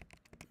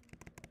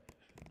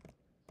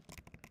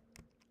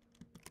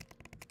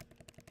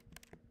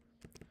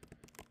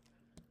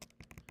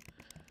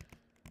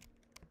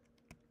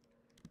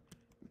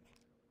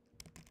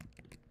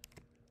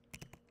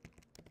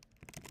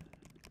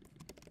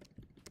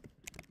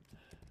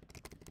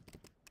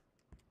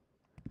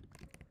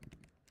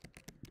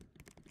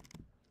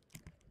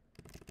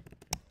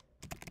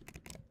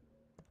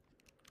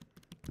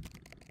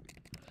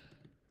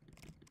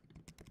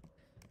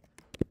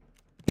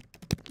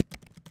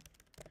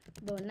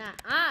 But now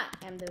I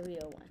am the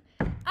real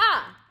one.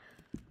 Ah!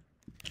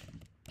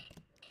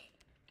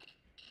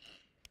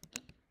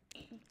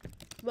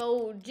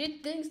 Bro,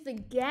 Jit thinks the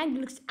gang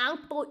looks out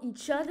for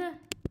each other.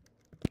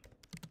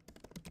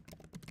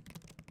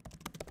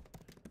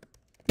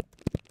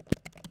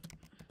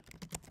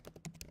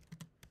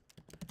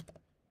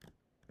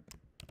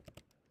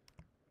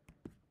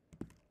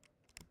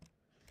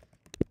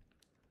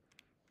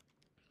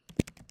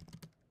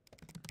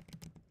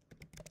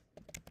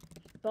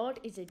 Bot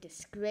is a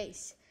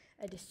disgrace.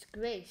 A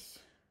disgrace.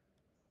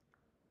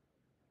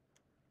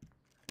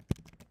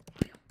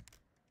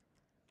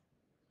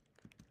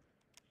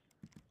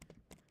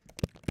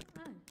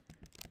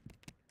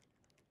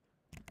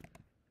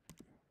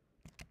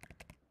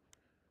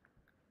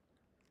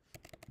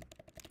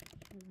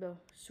 Bro,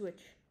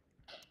 switch.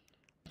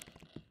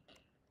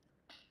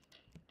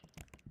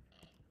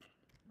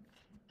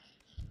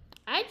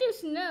 I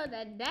just know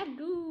that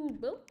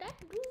dude, bro.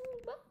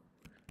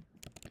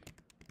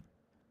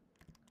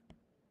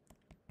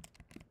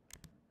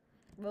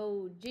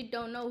 Bro, G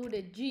don't know who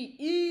the G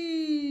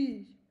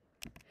is.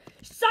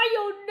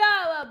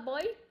 Sayonara,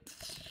 boy.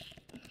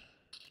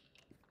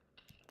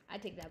 I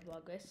take that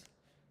progress.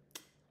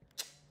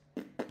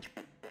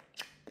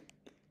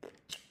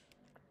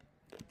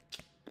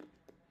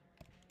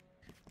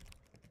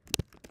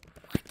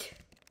 What?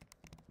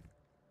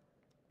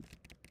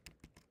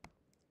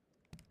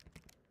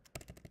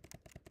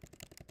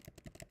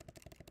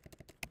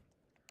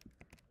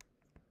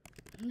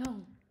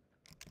 No.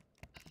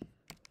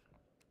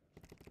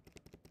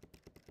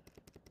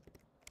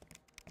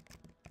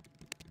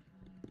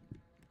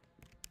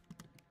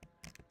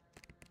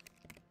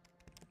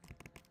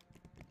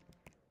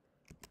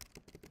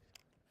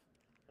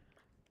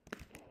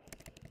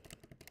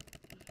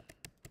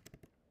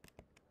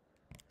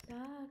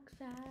 Dark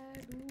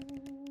side,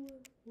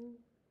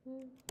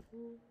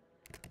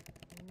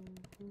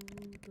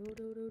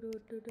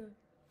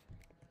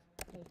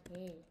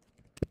 Hey.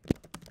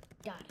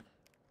 Got it.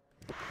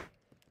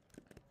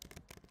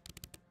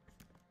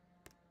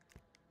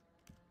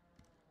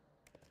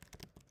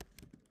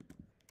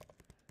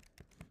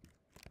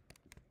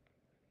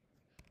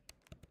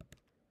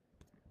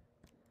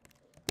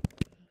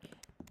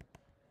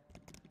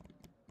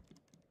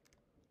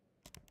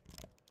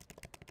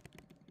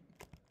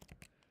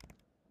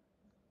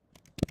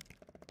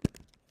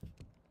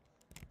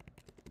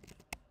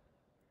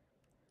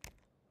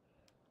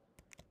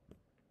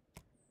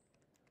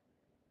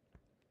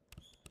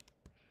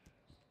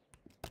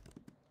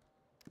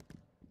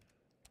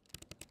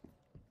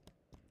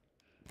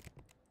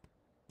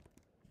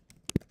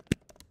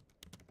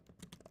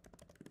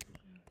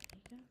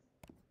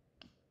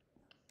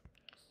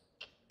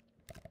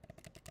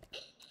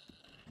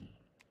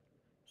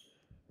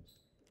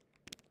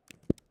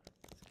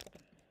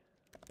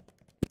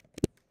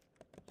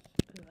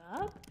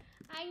 Up.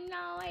 I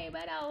know, hey,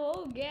 but the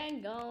whole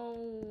gang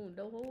gone.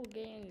 The whole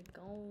gang is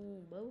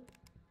gone, bro.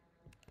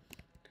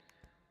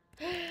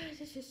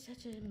 This is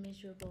such a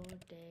miserable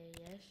day,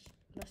 yes,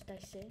 must I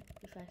say,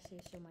 if I say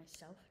so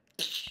myself.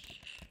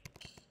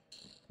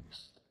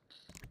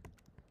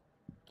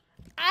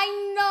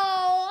 I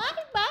know, I'm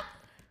back.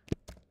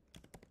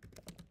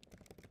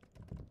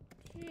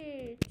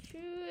 Shit,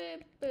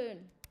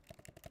 tripping.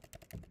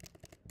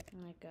 Oh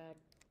my god,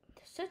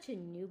 such a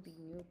newbie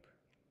noob.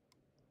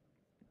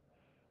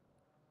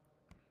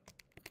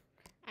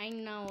 I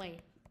know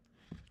it.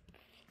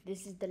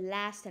 This is the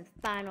last and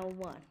final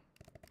one.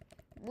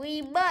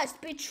 We must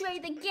betray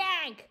the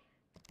gang.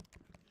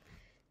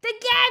 The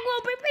gang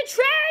will be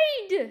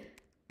betrayed.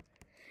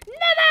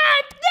 Never,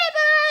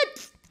 never,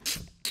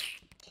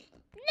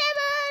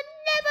 never,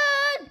 never.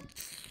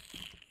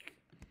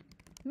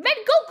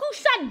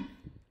 Rengoku-san.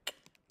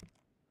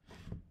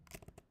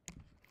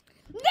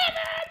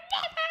 Never,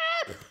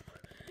 never.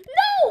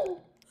 No.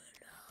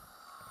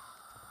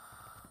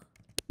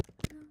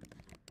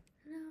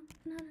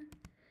 No.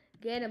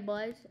 Get him,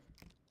 boys.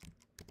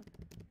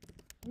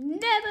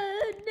 Never,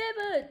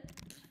 never.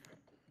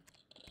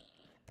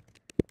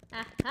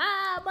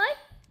 Aha, boy.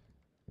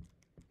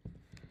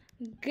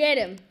 Get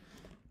him.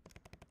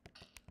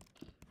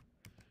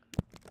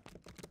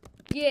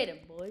 Get him,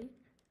 boy.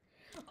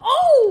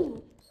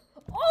 Oh!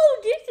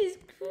 Oh, this is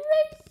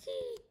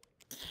crazy.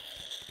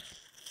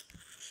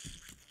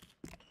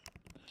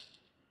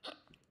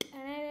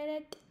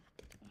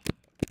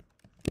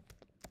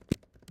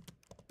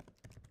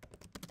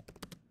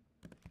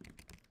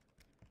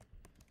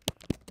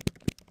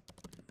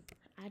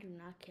 I do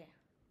not care.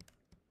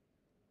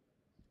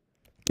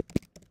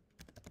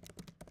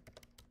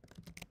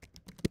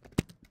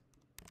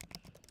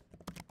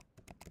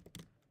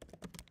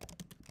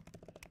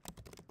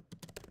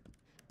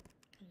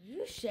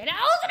 You said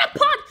I was in a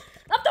part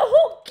of the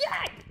whole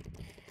gang!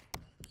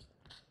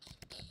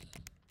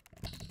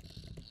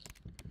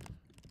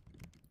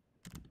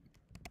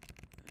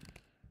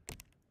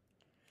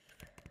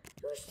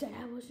 You said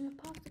I wasn't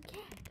a part of the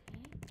gang, eh?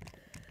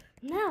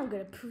 Now I'm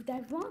gonna prove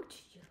that wrong to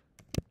you.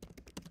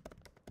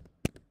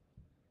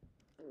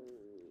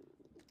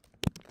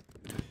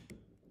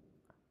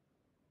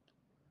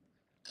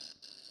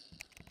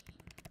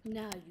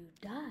 Now you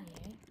die,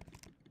 eh?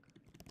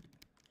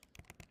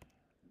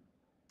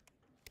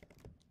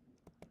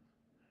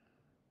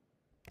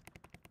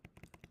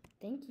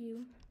 Thank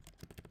you.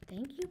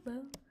 Thank you,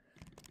 bro.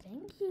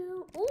 Thank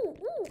you. Ooh,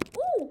 ooh,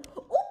 ooh,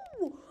 ooh,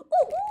 ooh,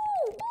 ooh,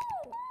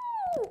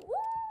 ooh,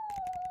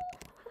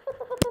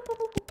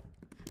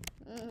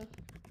 ooh.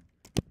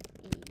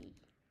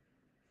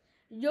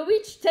 Yo,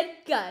 it's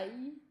that guy.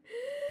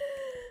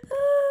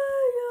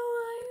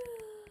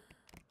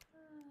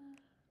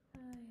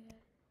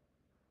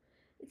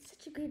 It's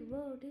such a great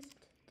world, isn't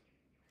it?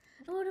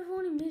 A world of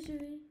only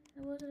misery,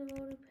 a world of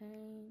only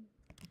pain.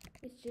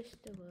 It's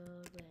just a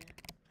world where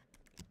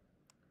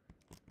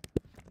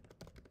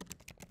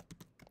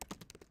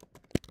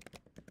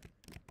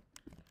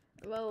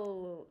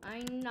whoa,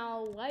 I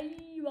know why.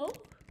 Whoa.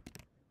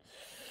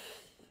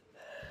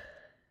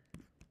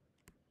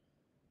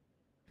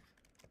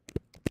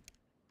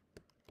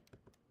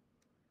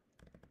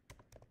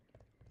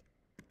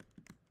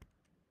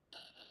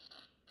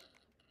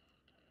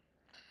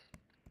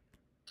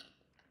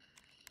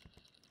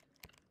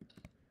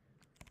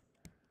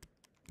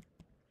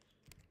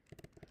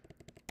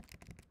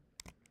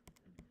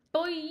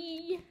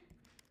 Boy.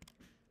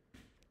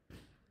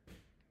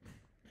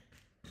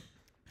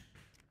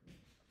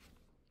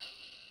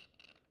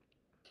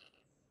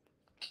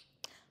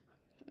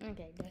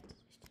 Okay, that's it.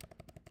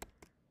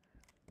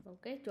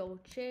 Okay, go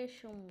chase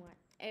someone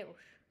else.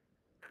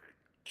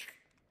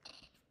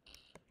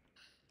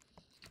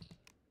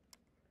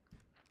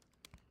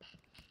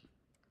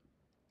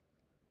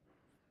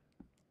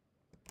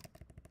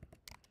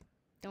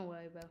 Don't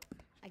worry, bro.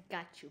 I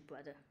got you,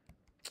 brother.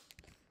 I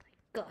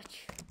got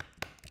you.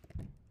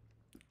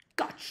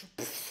 Got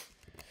you.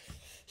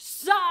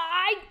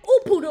 Side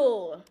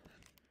opener.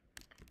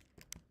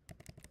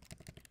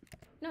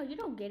 No, you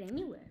don't get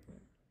anywhere.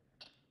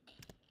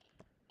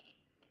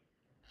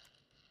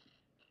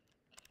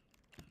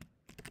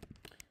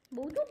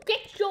 But you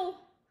get your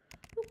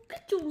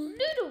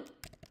little.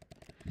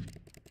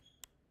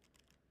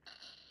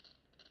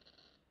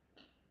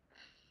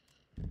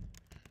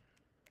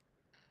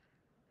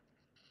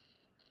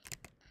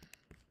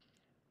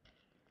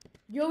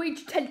 Yo,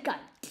 it's Tenkai.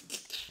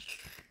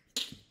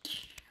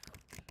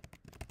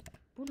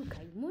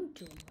 Burukai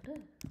Muncho,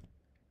 mother.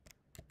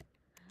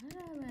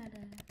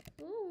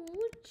 Oh,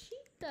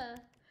 cheetah.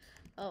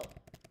 Oh,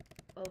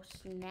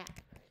 snap.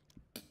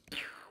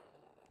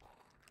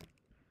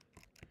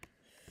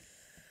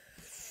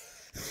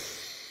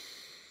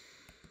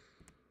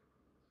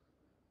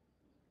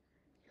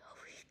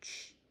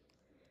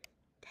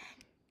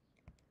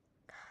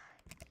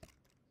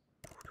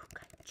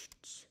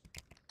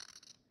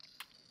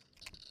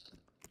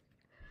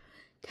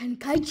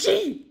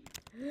 Tenkaichi!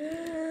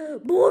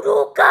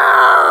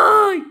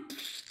 Budokai!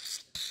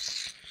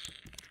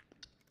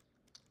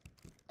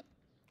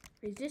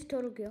 Is this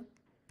total kill?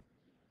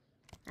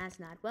 That's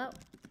not. Well,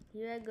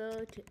 here I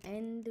go to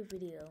end the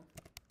video.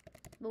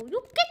 Well,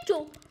 you get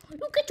your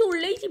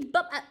lazy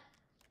bum.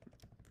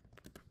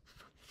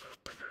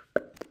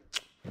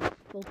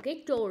 Well,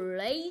 get your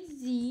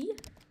lazy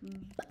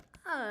bum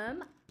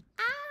out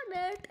of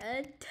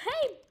the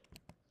table.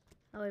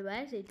 Oh wait, why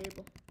did I say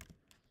table?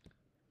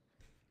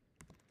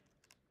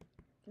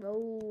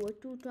 Oh, what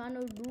you trying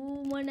to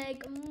do, my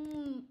neck?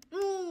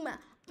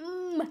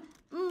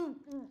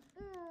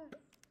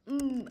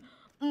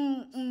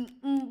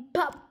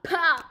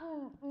 Papa.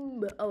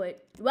 Oh wait,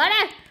 what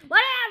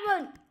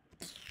happened?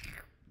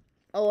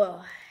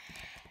 Oh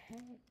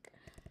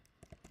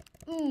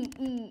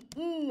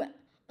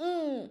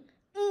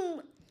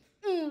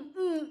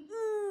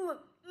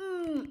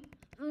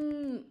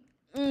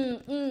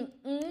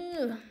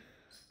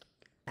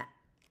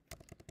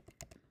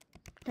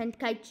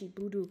Tenkaichi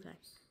Budokai.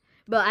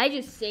 But I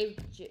just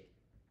saved it.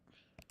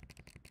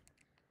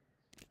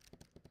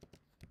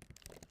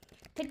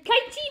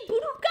 Tenkaichi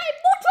Budokai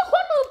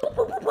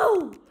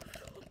Motohono.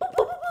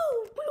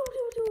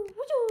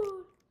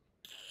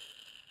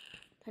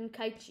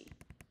 Tenkaichi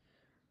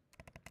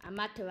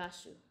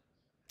Amaterasu.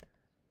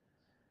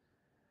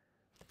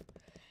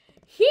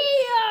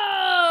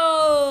 Healed.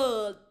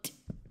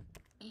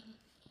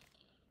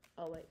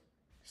 Oh wait.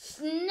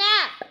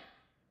 Snap.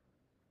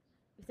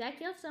 If that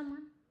killed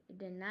someone, it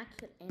did not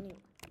kill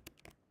anyone.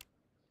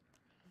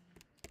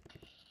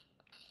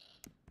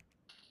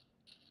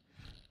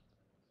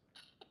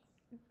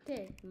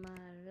 Take my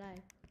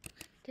life,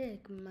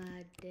 take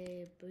my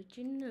day, but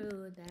you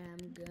know that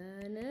I'm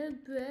gonna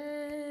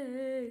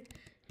break.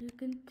 You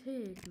can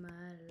take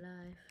my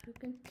life, you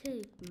can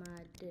take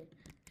my day,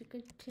 you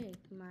can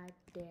take my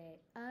day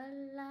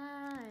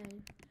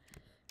alive.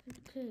 You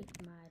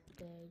take my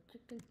day, you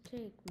can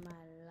take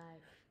my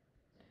life.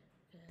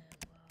 The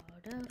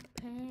world of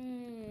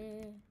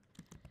pain.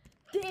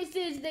 This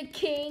is the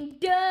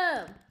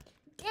kingdom.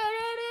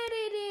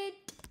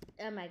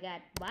 Oh my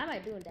god, why am I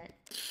doing that?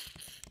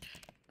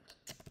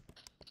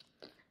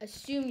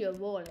 Assume your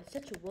role in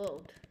such a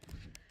world.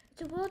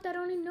 It's a world that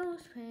only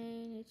knows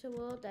pain. It's a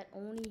world that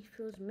only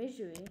feels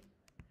misery.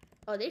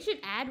 Oh, they should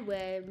add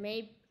where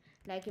maybe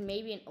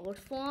in old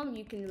form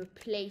you can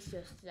replace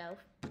yourself.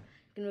 You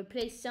can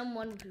replace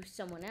someone with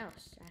someone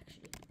else,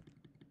 actually.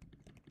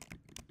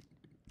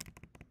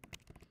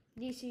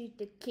 This is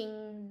the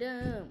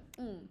kingdom.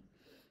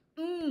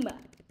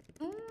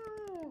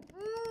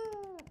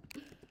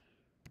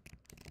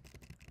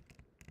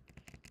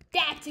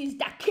 That is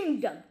the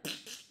kingdom.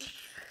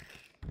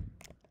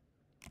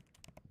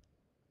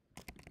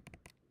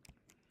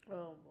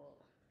 Oh boy.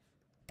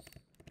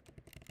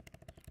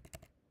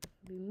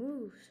 We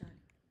move, son.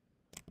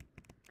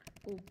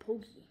 Oh,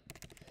 pokey.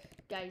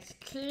 Guys,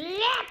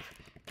 clap!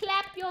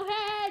 Clap your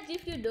hands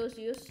if you know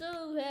you're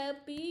so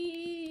happy.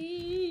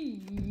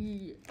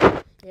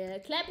 Yeah,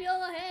 clap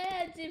your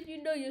hands if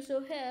you know you're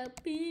so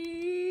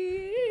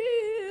happy.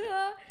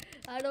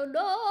 I don't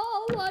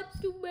know what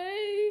to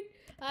make.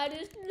 I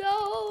just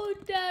know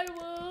that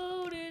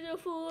world is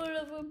full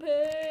of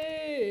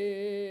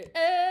pain.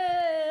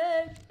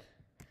 I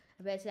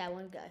bet it's that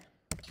one guy.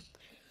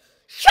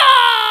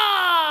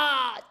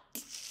 Shot!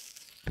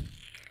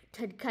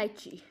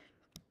 Tenkaichi.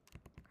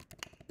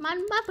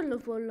 Man,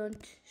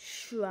 malevolent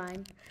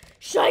shrine.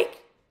 Shake!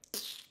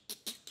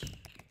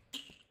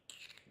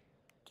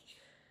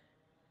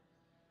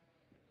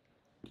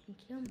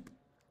 Kill me.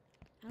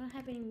 I don't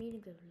have any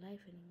meaning of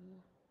life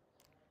anymore.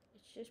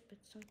 It's just but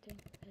something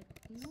that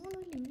no one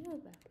really knew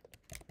about.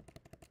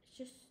 It's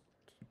just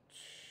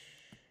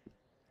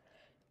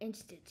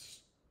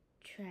instant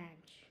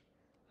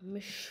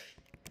transmission.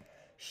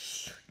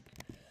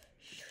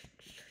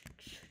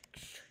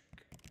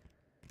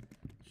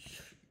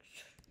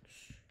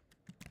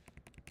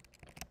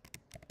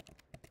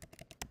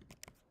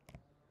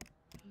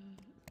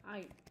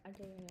 I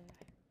didn't.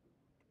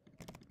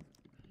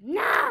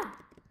 Nah!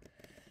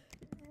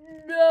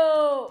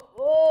 No!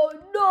 Oh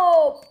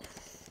no!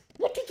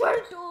 What you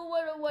trying to do?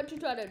 What you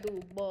trying to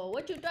do, boy?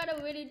 What you trying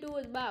to really do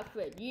is my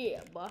friend.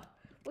 Yeah, boy.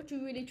 What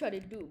you really trying to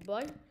do,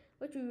 boy?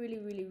 What you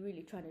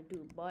really trying to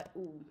do, boy?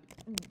 Ooh.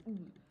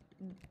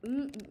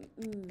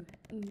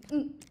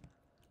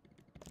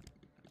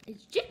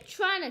 It's just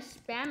trying to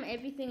spam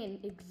everything in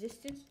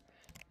existence.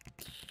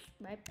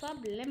 My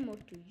problem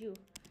to you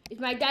is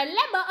my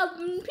dilemma of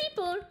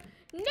people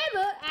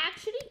never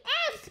actually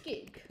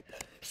asking.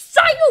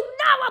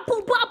 Sayonara,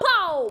 poo pow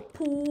pow,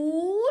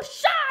 poo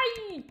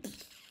shy.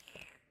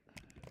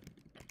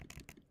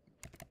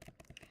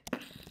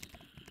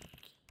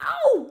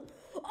 Oh,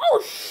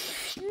 oh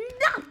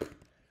snap!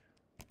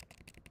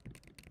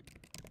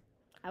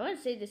 I want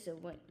to say this is a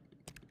win.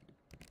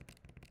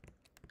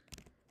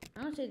 I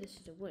want to say this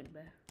is a win,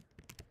 man.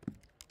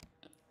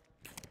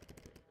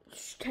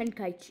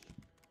 Tenkaichi.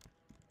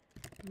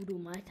 Buru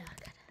mata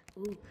kara.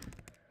 Ooh.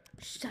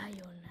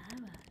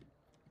 Sayonara.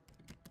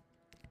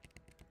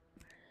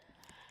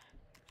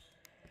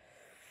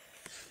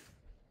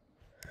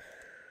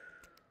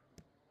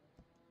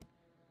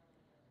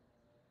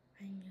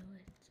 I knew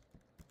it.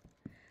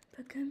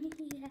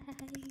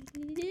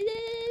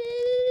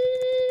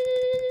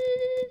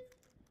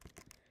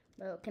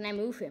 Bro, can I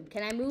move him?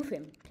 Can I move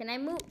him? Can I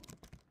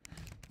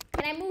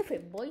move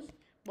him, boys?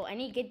 But I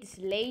need to get this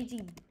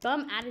lazy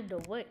bum out of the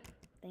way.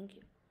 Thank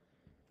you.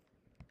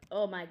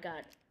 Oh my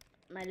god.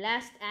 My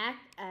last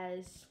act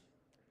as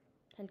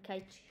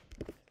Tenkaichi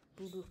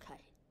Budokai.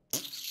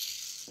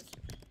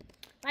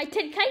 My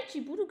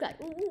Tenkaichi Budokai.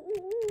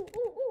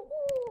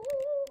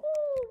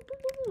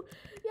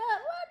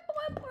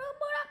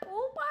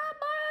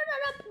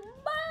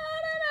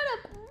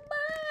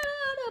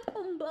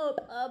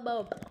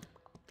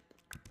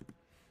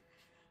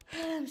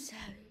 I'm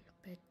sorry,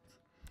 but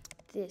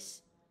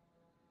this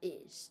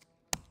is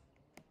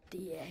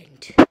the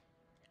end.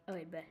 Oh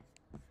wait, but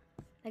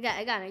I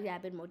gotta make that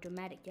a bit more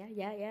dramatic.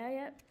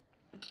 Yeah.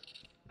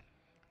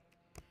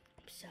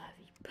 I'm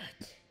sorry,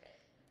 but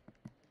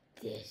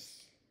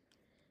this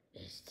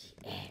is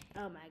the end.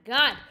 Oh my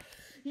god,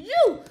 you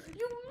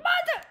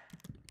mother.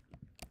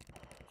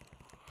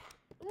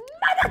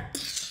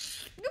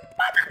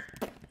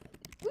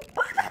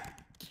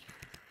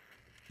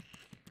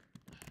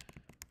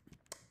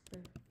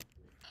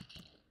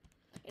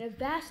 In a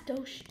vast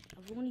ocean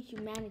of only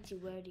humanity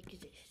where it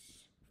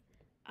exists,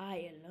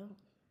 I alone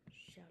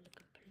shall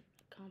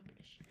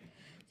accomplish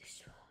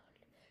this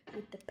world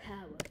with the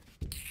power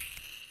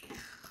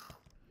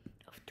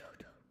of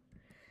Todo.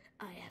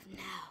 I have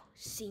now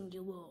seen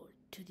you all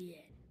to the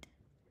end.